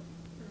upon the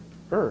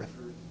earth.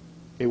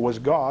 It was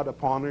God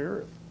upon the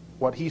earth.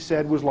 What he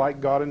said was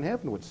like God in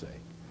heaven would say.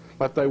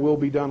 Let thy will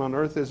be done on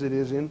earth as it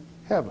is in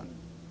heaven.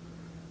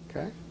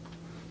 Okay?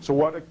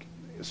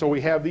 So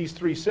we have these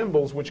three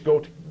symbols which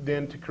go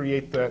then to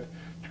create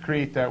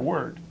that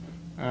word.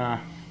 I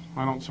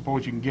don't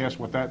suppose you can guess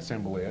what that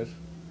symbol is.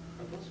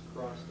 Are those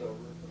crossed over?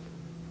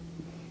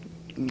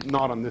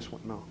 Not on this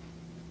one, no.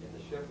 And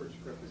the shepherd's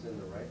crook is in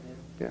the right hand?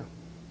 Yeah. And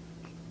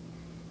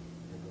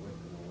the whip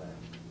in the left?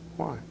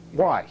 Why?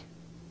 Why?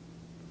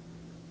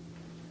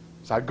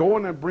 So I go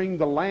in and bring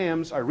the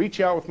lambs, I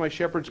reach out with my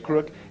shepherd's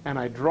crook, and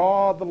I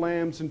draw the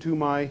lambs into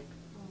my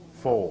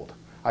fold.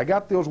 I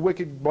got those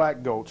wicked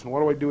black goats, and what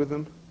do I do with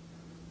them?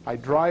 I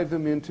drive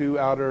them into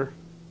outer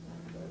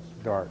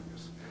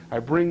darkness. I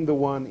bring the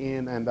one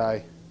in, and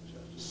I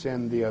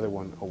send the other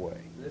one away.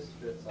 This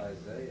fits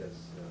Isaiah's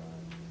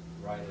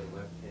right and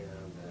left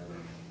hand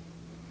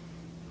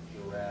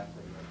and giraffe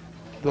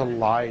and The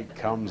light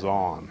comes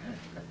on.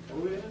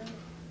 Oh, yeah?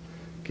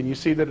 Can you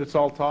see that it's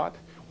all taught?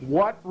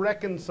 What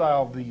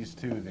reconciled these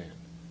two then?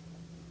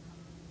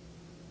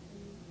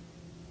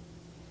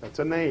 That's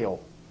a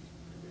nail.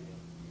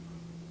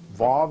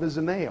 Vav is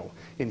a nail.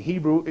 In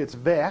Hebrew, it's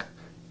vech.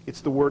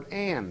 It's the word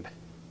and.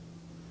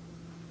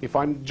 If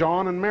I'm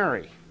John and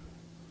Mary,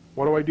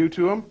 what do I do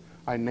to them?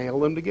 I nail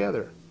them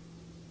together.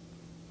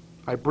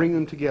 I bring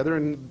them together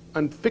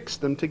and fix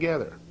them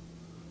together.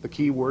 The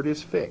key word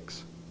is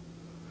fix.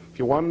 If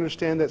you want to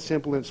understand that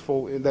symbol in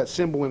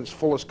its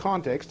fullest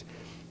context,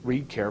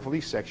 read carefully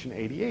section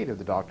 88 of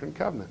the Doctrine and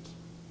Covenants.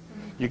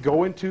 You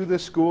go into the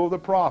school of the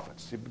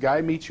prophets. The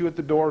guy meets you at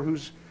the door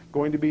who's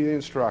going to be the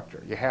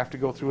instructor. You have to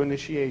go through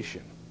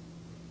initiation.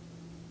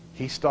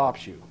 He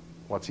stops you.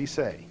 What's he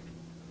say?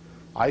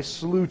 I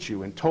salute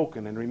you in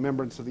token and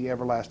remembrance of the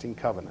everlasting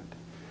covenant,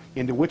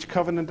 into which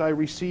covenant I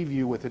receive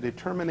you with a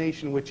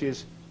determination which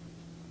is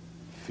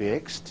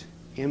fixed,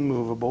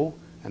 immovable,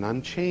 and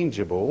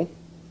unchangeable,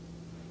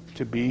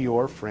 to be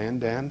your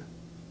friend and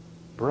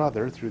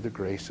brother through the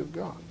grace of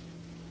God.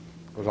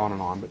 Goes on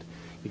and on, but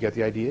you get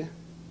the idea?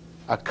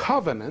 A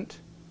covenant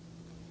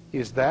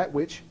is that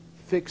which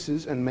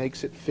fixes and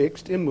makes it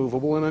fixed,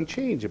 immovable, and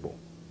unchangeable.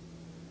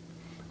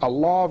 A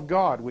law of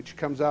God which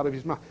comes out of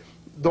his mouth.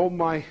 Though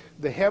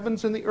the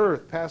heavens and the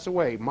earth pass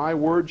away, my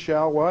word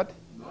shall what?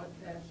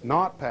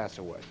 Not pass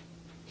away.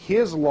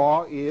 His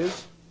law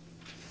is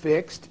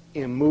fixed,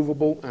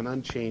 immovable, and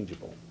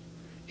unchangeable.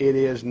 It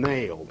is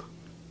nailed.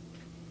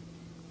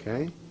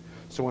 Okay?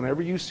 So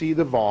whenever you see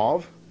the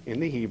vav in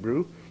the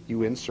Hebrew,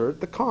 you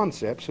insert the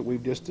concepts that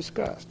we've just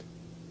discussed.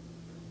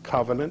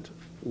 Covenant,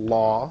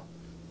 law,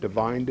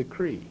 divine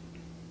decree.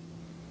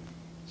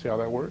 See how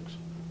that works?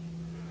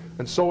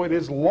 And so it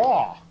is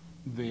law,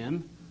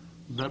 then,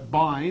 that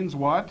binds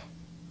what?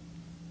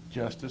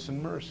 Justice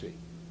and mercy.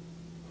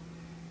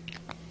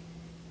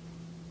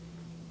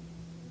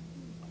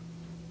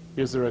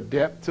 Is there a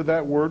depth to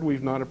that word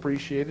we've not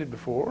appreciated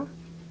before?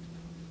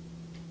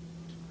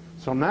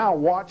 So now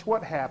watch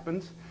what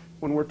happens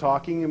when we're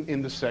talking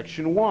in the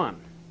section 1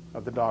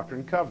 of the Doctrine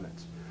and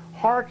Covenants.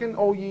 Hearken,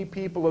 O ye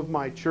people of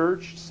my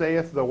church,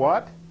 saith the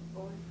what?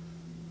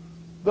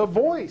 The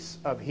voice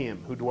of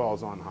him who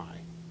dwells on high.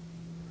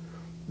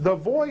 The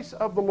voice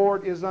of the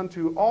Lord is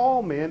unto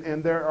all men,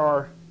 and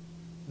there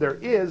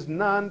is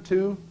none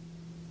to...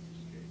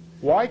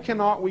 Why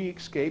cannot we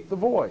escape the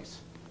voice?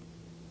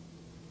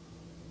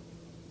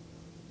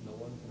 No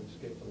one can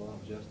escape the law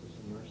of justice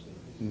and mercy.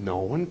 No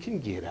one can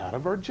get out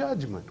of our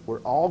judgment.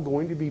 We're all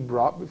going to be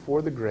brought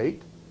before the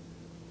great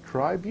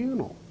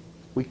tribunal.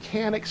 We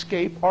can't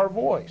escape our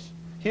voice,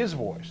 his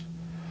voice.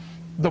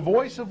 The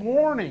voice of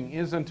warning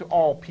is unto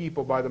all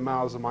people by the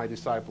mouths of my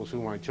disciples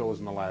whom I chose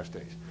in the last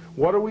days.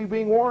 What are we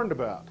being warned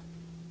about?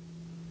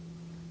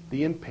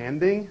 The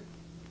impending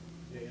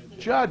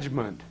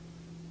judgment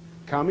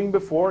coming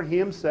before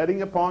him,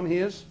 setting upon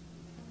his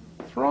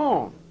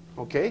throne.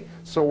 Okay?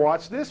 So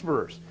watch this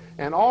verse.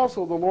 And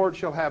also the Lord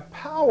shall have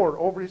power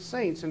over his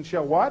saints, and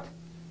shall what?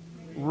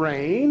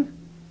 Reign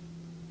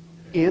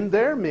in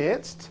their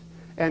midst,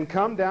 and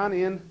come down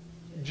in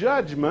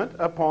judgment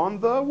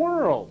upon the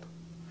world.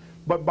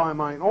 But by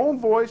mine own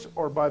voice,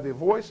 or by the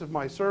voice of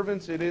my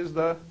servants, it is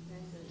the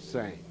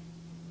same.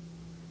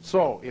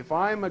 So, if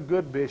I'm a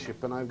good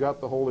bishop and I've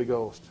got the Holy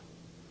Ghost,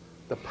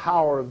 the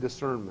power of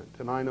discernment,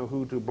 and I know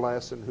who to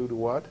bless and who to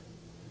what?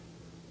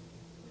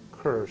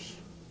 Curse.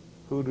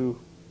 Who to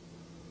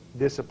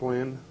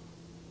discipline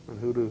and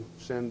who to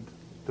send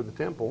to the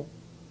temple.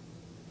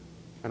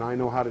 and I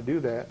know how to do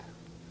that,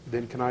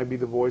 then can I be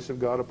the voice of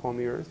God upon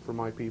the earth for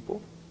my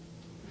people?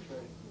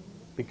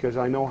 Because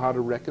I know how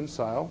to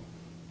reconcile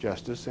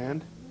justice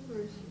and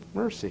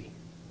mercy.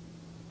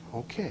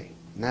 Okay,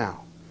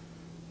 now,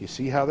 you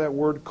see how that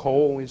word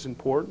coal is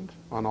important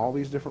on all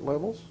these different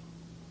levels?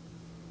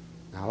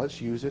 Now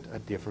let's use it a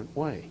different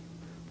way.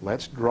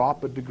 Let's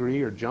drop a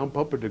degree or jump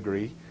up a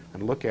degree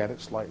and look at it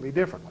slightly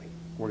differently.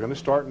 We're going to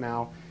start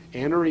now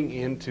entering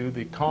into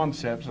the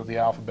concepts of the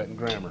alphabet and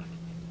grammar.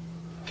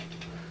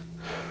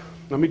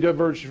 Let me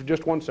diverge for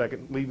just 1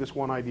 second, leave this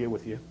one idea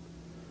with you.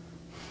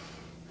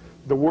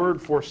 The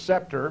word for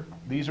scepter,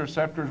 these are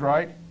scepters,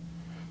 right?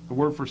 The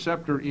word for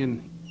scepter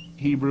in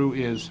Hebrew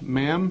is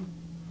mem,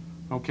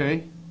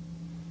 okay?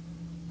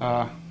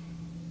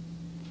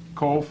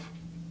 Kof,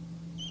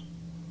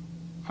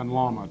 and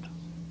lamed.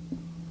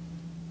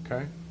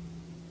 Okay?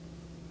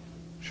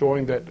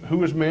 Showing that,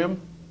 who is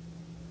mem?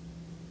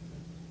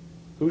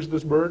 Who's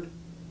this bird?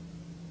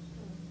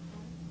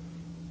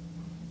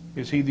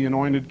 Is he the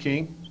anointed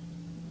king?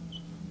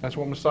 That's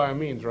what Messiah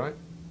means, right?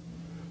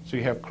 So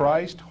you have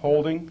Christ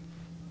holding.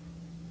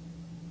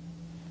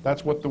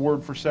 That's what the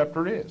word for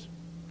scepter is.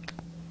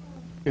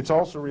 It's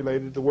also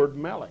related to the word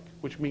melech,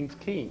 which means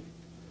king.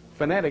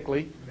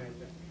 Phonetically,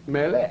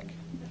 melech.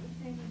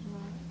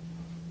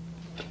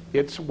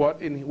 It's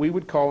what we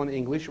would call in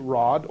English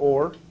rod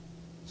or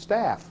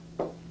staff.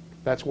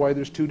 That's why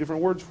there's two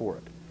different words for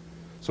it.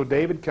 So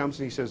David comes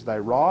and he says, thy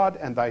rod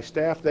and thy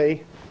staff,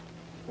 they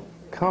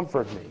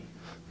comfort me.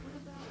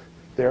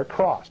 They're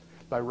crossed.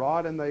 Thy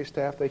rod and thy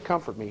staff, they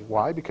comfort me.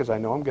 Why? Because I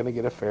know I'm going to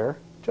get a fair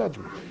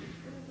judgment.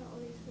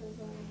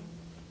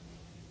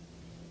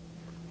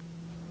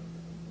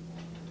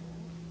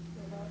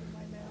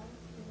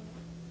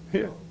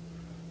 Yeah.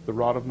 The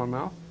rod of my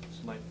mouth?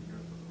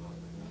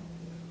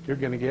 You're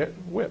going to get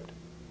whipped.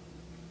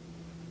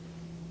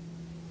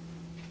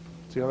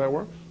 See how that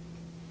works?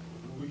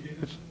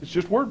 It's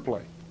just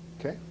wordplay.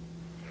 Okay?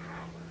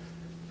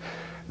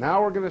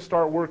 Now we're going to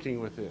start working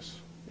with this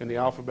in the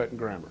alphabet and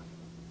grammar.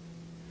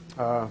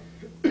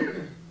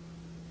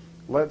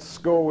 Let's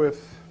go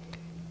with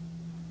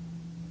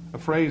a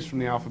phrase from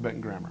the alphabet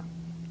and grammar.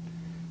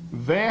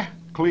 Ve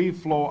kli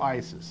flo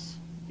isis.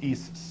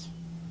 Isis.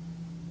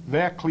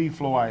 Ve kli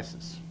flo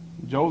isis.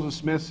 Joseph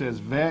Smith says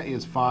ve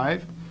is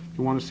 5. If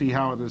you want to see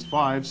how it is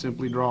 5,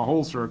 simply draw a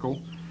whole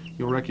circle.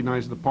 You'll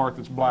recognize the part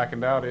that's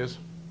blackened out is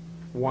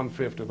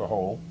 1/5 of the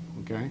whole.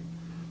 Okay?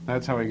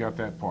 That's how he got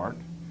that part.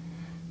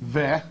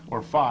 Ve,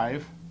 or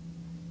 5,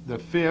 the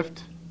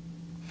 5th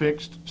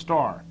fixed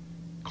star.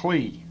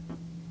 Kli,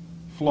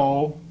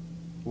 flow,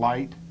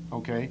 light,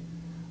 okay?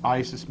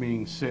 Isis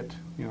meaning sit,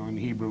 you know, in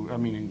Hebrew,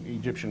 in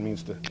Egyptian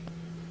means to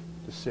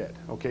sit.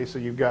 Okay, so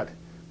you've got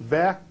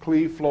Ve,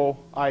 Kli, flow,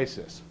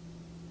 Isis.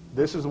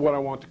 This is what I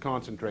want to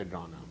concentrate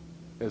on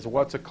now, is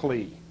what's a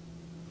Kli.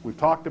 We've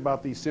talked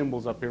about these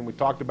symbols up here, and we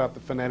talked about the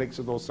phonetics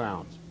of those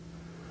sounds.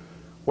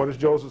 What does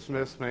Joseph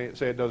Smith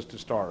say it does to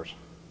stars?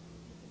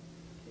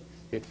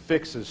 It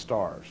fixes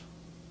stars.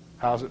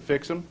 How does it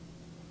fix them?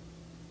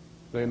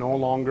 They no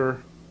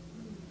longer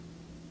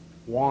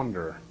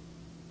wander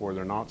where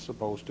they're not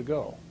supposed to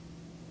go.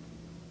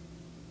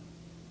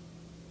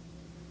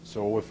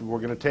 So if we're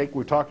going to take,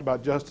 we talked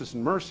about justice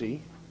and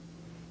mercy,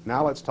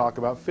 now let's talk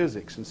about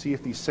physics and see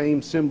if these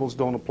same symbols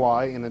don't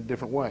apply in a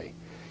different way.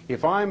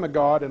 If I'm a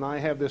god and I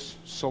have this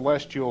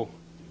celestial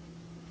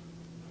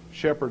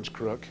shepherd's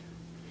crook,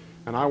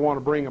 and I want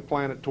to bring a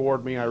planet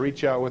toward me, I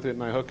reach out with it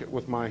and I hook it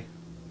with my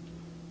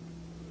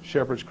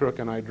shepherd's crook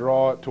and I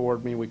draw it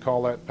toward me. We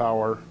call that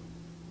power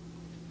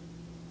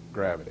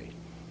gravity.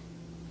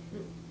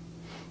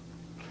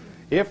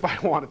 If I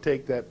want to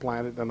take that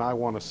planet and I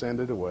want to send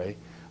it away,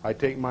 I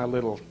take my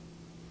little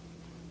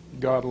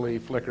godly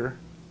flicker,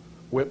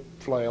 whip,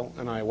 flail,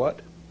 and I what?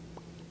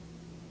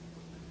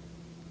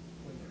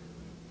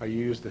 I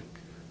use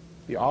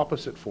the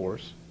opposite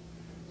force,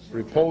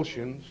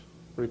 repulsion,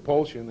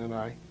 and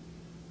I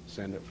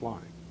send it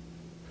flying.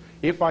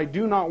 If I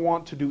do not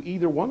want to do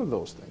either one of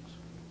those things,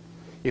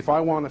 if I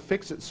want to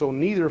fix it so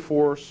neither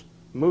force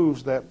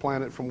moves that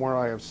planet from where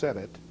I have set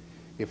it,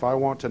 if I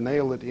want to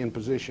nail it in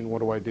position,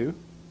 what do?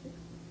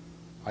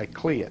 I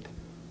clee it.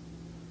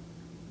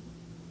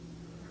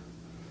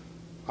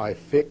 I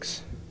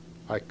fix,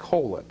 I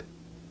coal it.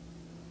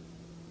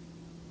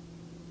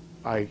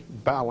 I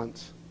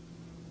balance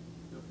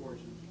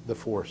the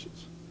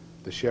forces.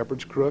 The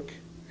shepherd's crook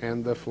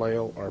and the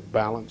flail are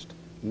balanced,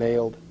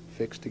 nailed,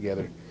 fixed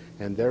together,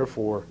 and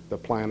therefore the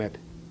planet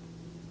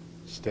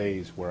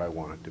stays where I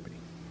want it to be.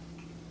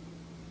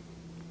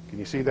 Can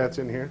you see that's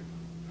in here?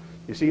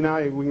 You see now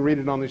we can read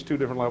it on these two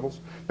different levels.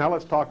 Now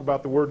let's talk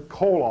about the word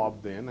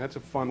kolob then. That's a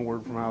fun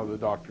word from out of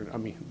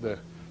the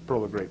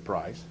Pearl of Great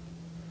Price.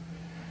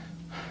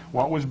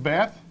 What was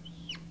Beth?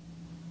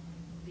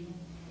 B.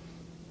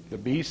 The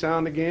B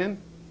sound again?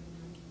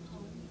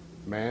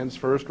 Man's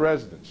first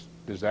residence.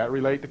 Does that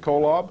relate to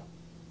kolob?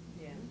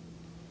 Yeah.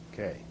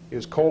 Okay.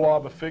 Is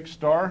kolob a fixed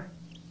star?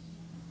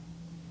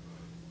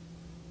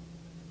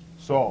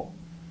 So,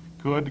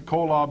 Could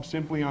kolob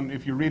simply, on,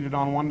 if you read it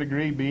on 1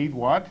 degree, be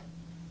what?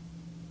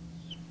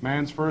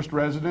 Man's first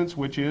residence,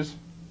 which is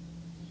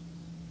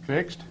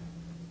fixed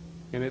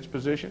in its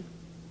position.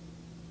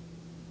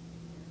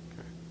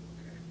 Okay.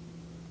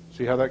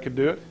 See how that could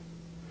do it?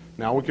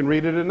 Now we can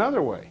read it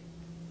another way.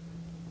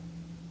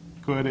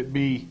 Could it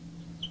be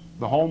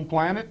the home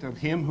planet of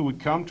him who would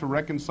come to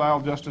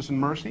reconcile justice and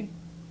mercy?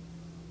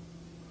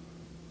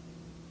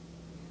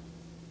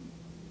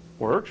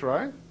 Works,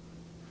 right?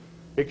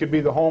 It could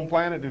be the home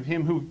planet of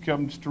him who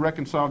comes to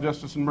reconcile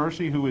justice and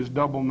mercy, who is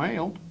double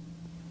nailed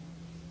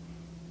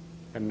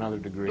at another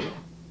degree. Sounds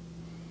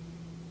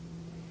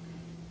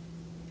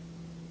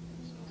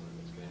like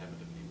it's going to happen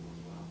to people as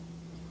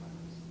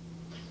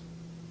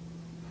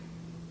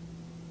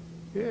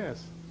well.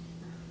 Yes.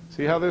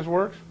 See how this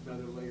works?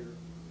 Another layer.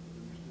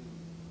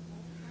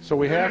 So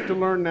we have to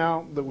learn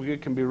now that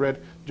it can be read.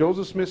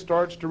 Joseph Smith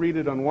starts to read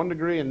it on 1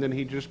 degree, and then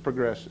he just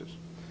progresses.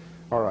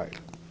 All right.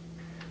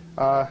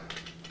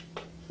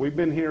 We've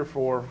been here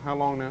for how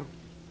long now?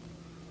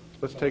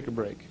 Let's take a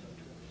break.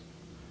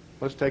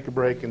 Let's take a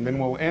break, and then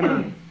we'll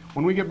enter.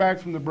 When we get back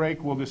from the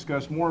break, we'll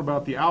discuss more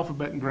about the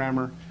alphabet and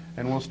grammar,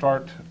 and we'll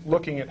start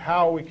looking at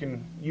how we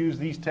can use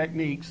these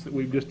techniques that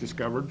we've just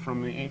discovered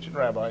from the ancient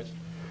rabbis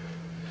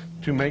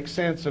to make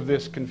sense of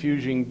this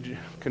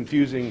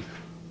confusing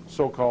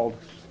so-called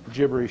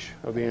gibberish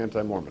of the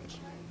anti-Mormons.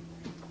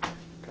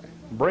 Okay.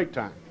 Break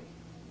time.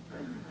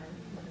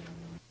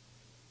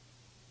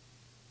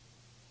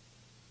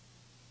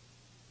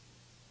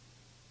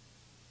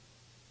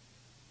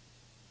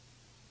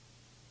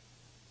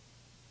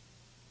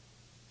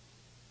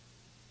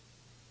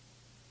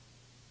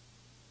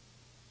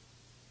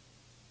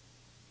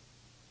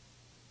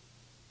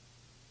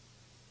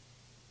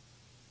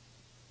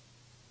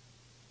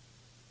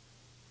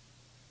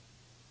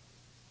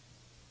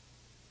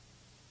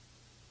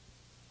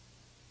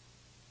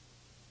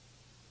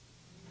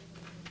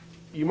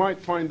 You might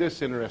find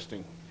this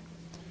interesting.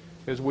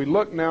 As we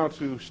look now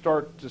to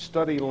start to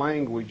study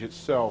language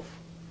itself,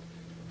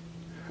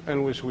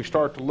 and as we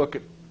start to look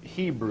at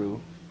Hebrew,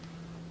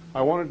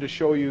 I wanted to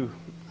show you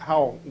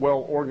how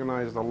well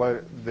organized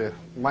the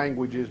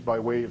language is by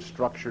way of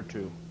structure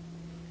too.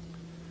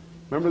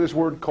 Remember this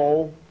word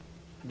kol,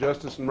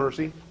 justice and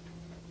mercy?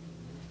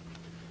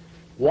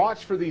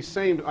 Watch for these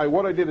same,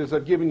 what I did is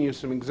I've given you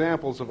some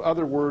examples of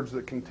other words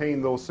that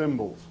contain those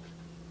symbols.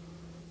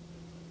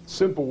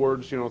 Simple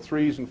words,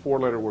 3 and 4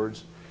 letter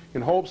words,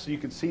 in hopes that you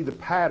could see the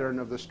pattern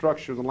of the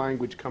structure of the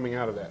language coming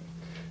out of that,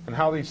 and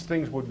how these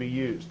things would be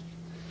used.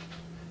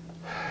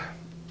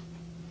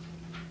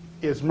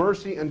 Is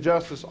mercy and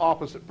justice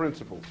opposite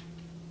principles?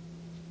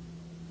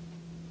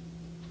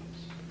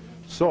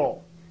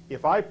 So,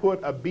 if I put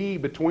a B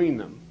between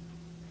them,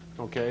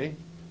 okay,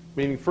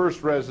 meaning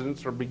first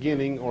residence or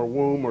beginning or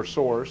womb or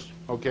source,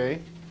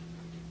 okay,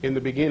 in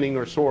the beginning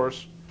or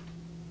source,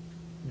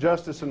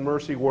 justice and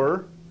mercy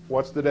were,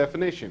 what's the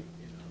definition?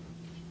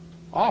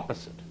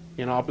 Opposite,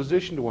 in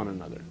opposition to one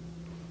another.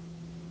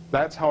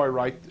 That's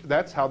how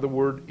that's how the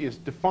word is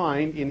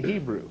defined in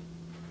Hebrew,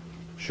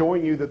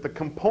 showing you that the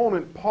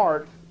component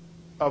part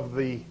of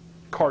the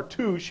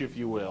cartouche, if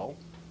you will,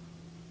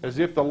 as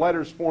if the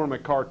letters form a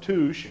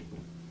cartouche,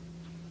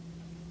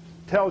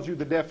 tells you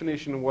the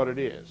definition of what it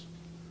is.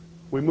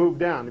 We move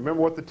down. Remember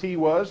what the T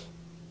was?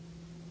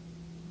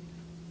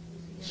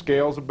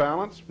 Scales of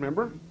balance,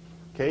 remember?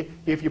 Okay,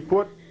 if you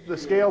put the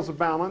scales of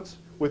balance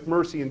with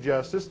mercy and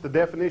justice, the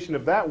definition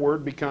of that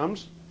word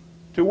becomes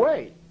to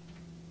weigh.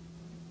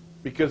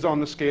 Because on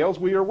the scales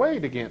we are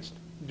weighed against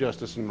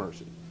justice and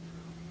mercy.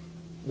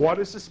 What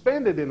is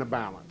suspended in a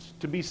balance?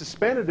 To be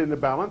suspended in a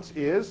balance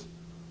is,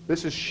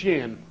 this is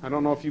shin. I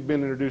don't know if you've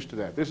been introduced to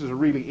that. This is a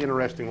really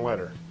interesting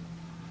letter.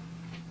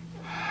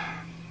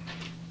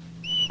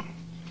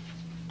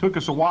 Took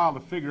us a while to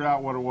figure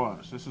out what it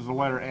was. This is the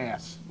letter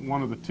S.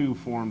 One of the two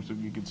forms that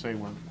you could say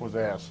was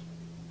S.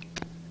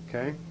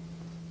 Okay?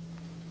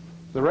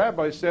 The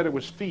rabbi said it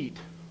was feet,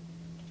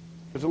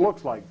 because it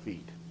looks like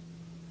feet.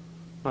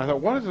 And I thought,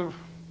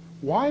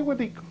 why would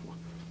he,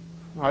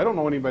 I don't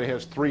know anybody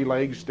has 3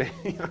 legs,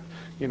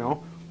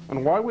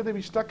 and why would they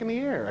be stuck in the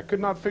air? I could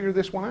not figure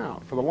this one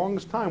out. For the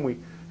longest time we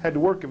had to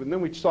work with it, and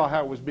then we saw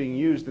how it was being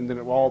used, and then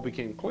it all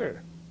became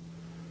clear.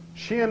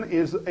 Shin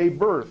is a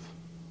birth.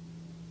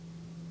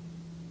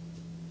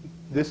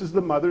 This is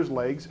the mother's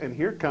legs, and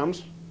here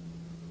comes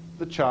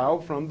the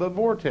child from the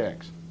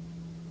vortex.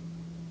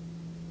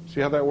 See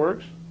how that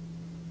works?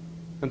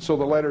 And so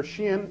the letter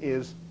shin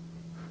is,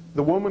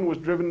 the woman was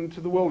driven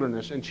into the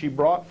wilderness, and she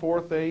brought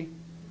forth a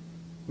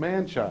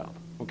man-child.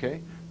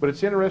 Okay? But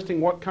it's interesting,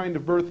 what kind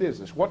of birth is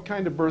this? What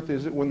kind of birth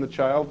is it when the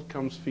child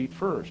comes feet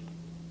first?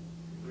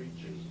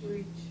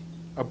 Breach.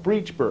 A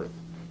breech birth.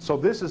 So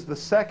this is the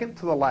second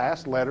to the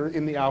last letter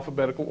in the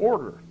alphabetical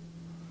order.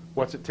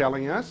 What's it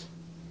telling us?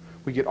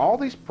 We get all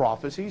these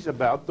prophecies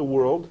about the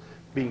world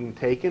being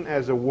taken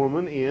as a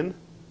woman in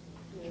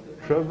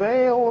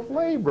travail of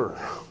labor.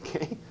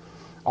 Okay?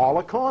 All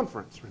a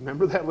conference.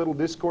 Remember that little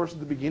discourse at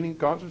the beginning of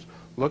conference?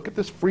 Look at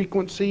this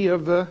frequency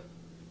of the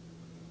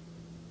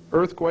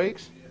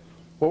Earthquakes.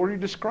 What we're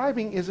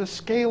describing is a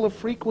scale of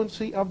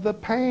frequency of the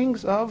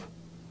pangs of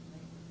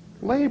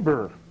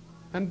labor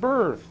and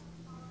birth.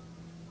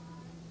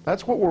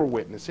 That's what we're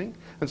witnessing.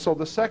 And so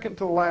the second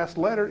to the last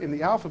letter in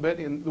the alphabet,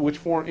 which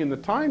form in the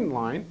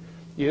timeline,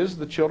 is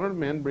the children of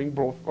men bring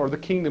forth, or the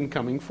kingdom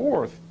coming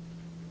forth.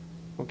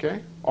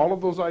 Okay? All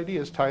of those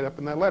ideas tied up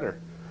in that letter.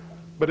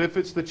 But if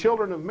it's the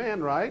children of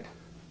men, right,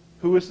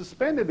 who is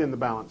suspended in the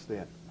balance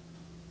then?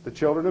 The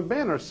children of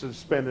men are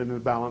suspended in the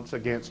balance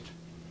against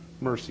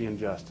mercy and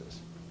justice.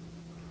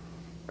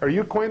 Are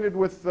you acquainted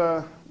with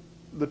the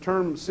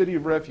term city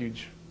of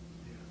refuge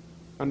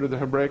under the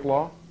Hebraic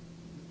law?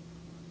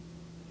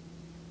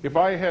 If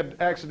I had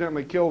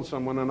accidentally killed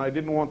someone and I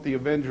didn't want the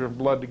avenger of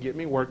blood to get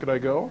me, where could I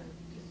go?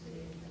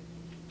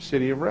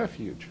 City of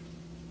refuge.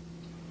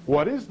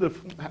 What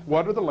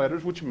are the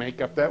letters which make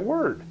up that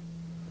word?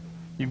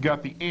 You've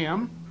got the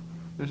M.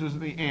 This is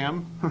the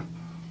M,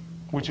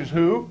 which is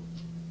who?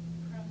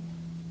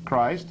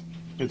 Christ.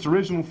 Its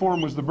original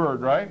form was the bird,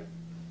 right?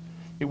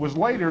 It was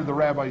later, the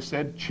rabbi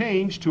said,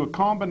 changed to a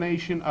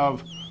combination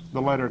of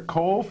the letter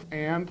Kof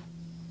and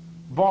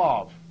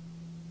Vav.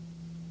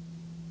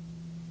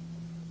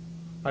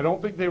 I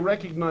don't think they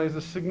recognize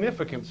the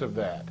significance of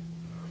that.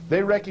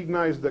 They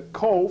recognize that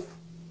Kof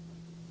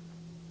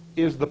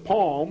is the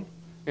palm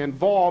and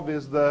Vav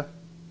is the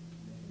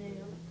nail.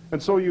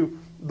 And so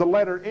the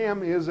letter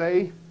M is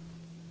a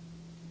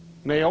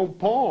nailed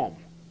palm.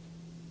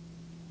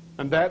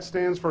 And that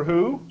stands for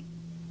who?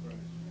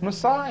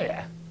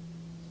 Messiah.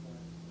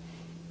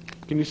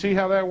 Can you see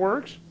how that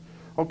works?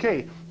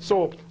 Okay,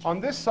 so on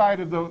this side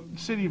of the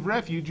city of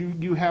refuge,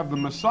 you have the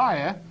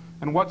Messiah,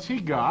 and what's he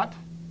got?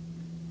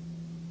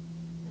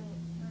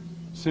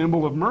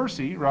 Symbol of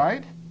mercy,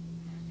 right?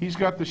 He's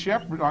got the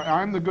shepherd.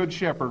 I'm the good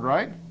shepherd,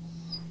 right?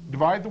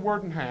 Divide the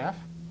word in half.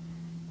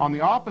 On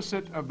the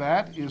opposite of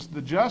that is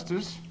the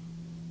justice.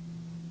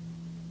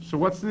 So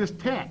what's this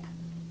tet?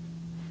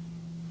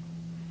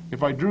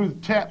 If I drew the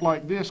tet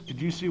like this,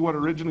 could you see what it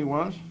originally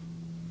was?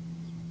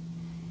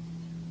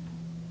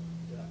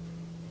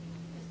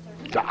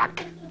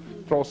 Duck.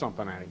 Throw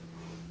something at him.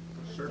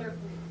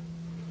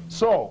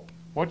 So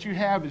what you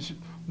have is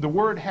the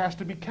word has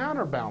to be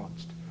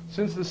counterbalanced.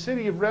 Since the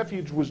city of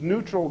refuge was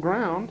neutral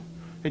ground,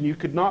 and you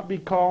could not be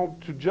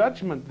called to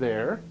judgment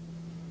there,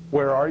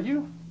 where are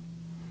you?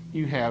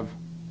 You have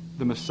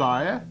the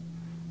Messiah.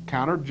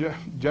 Counter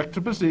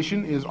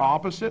juxtaposition is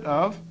opposite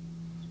of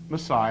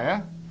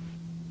Messiah.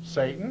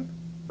 Satan,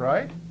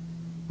 right?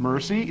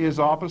 Mercy is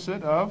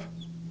opposite of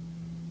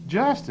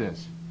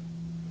justice.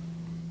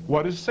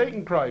 What does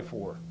Satan cry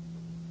for?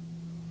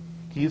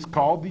 He is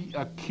called the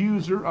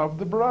accuser of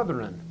the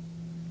brethren.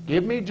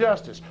 Give me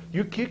justice.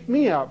 You kicked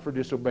me out for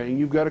disobeying.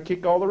 You've got to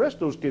kick all the rest of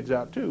those kids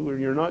out too, or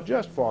you're not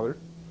just, Father.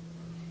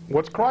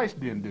 What's Christ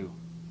then do?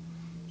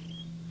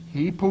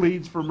 He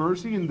pleads for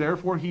mercy, and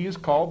therefore he is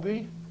called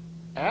the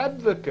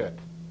advocate.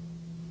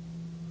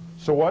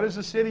 So what is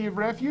the city of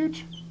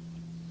refuge?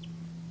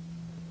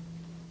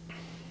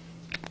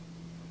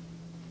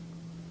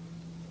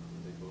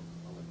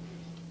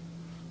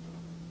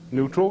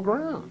 Neutral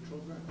ground.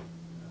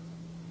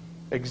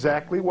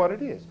 Exactly what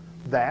it is.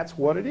 That's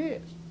what it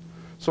is.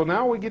 So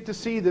now we get to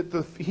see that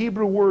the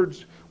Hebrew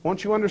words,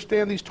 once you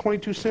understand these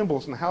 22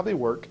 symbols and how they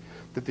work,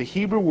 that the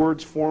Hebrew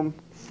words form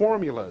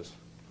formulas,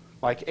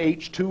 like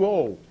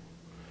H2O.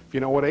 If you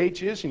know what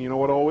H is and you know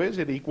what O is,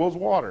 it equals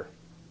water.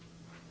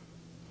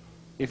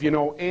 If you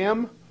know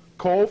M,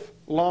 Kof,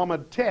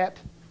 Lamed, Tet,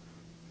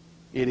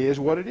 it is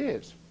what it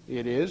is.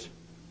 It is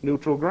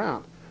neutral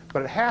ground.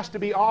 But it has to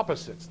be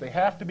opposites. They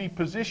have to be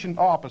positioned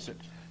opposite.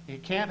 You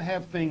can't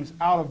have things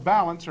out of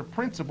balance or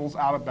principles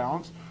out of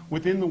balance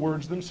within the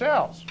words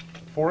themselves.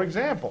 For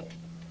example,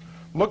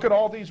 look at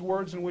all these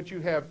words in which you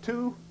have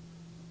two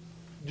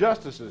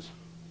justices,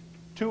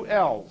 two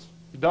L's,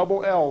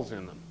 double L's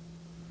in them.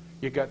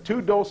 You've got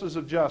two doses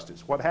of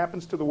justice. What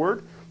happens to the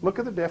word? Look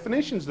at the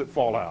definitions that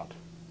fall out.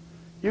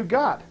 You've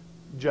got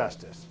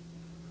justice.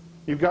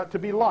 You've got to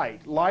be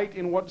light. Light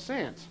in what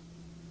sense?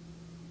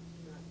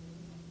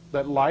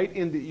 That light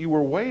in that you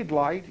were weighed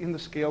light in the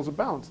scales of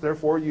balance.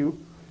 Therefore,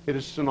 it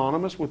is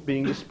synonymous with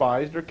being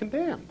despised or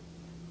condemned.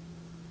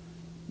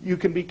 You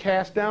can be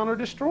cast down or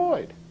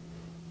destroyed.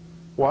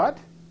 What?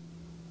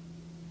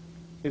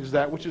 It is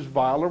that which is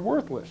vile or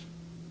worthless.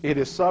 It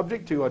is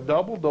subject to a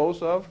double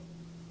dose of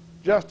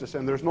justice,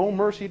 and there's no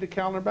mercy to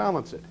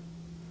counterbalance it.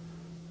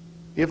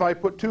 If I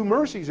put two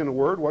mercies in a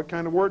word, what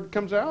kind of word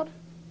comes out?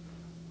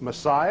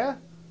 Messiah,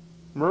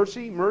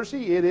 mercy,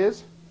 mercy, it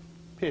is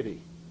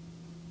pity.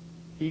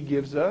 He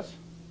gives us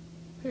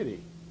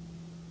pity.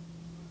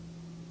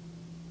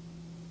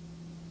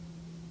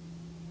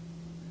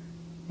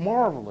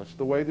 Marvelous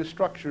the way the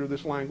structure of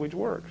this language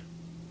works.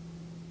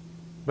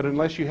 But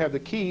unless you have the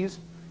keys,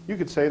 you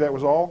could say that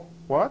was all,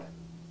 what?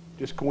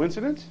 Just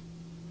coincidence?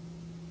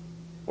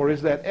 Or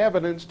is that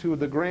evidence to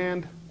the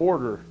grand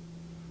order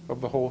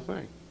of the whole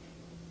thing?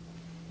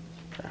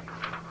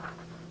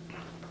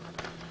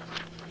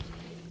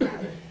 Okay.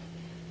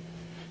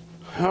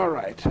 All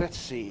right, let's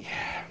see.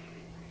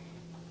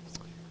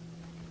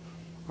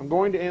 I'm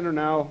going to enter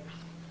now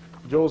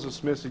Joseph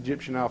Smith's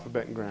Egyptian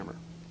alphabet and grammar.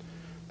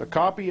 The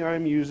copy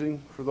I'm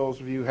using, for those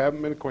of you who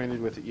haven't been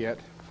acquainted with it yet,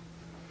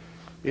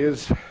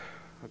 is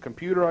a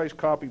computerized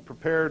copy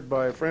prepared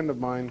by a friend of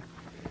mine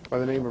by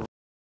the name of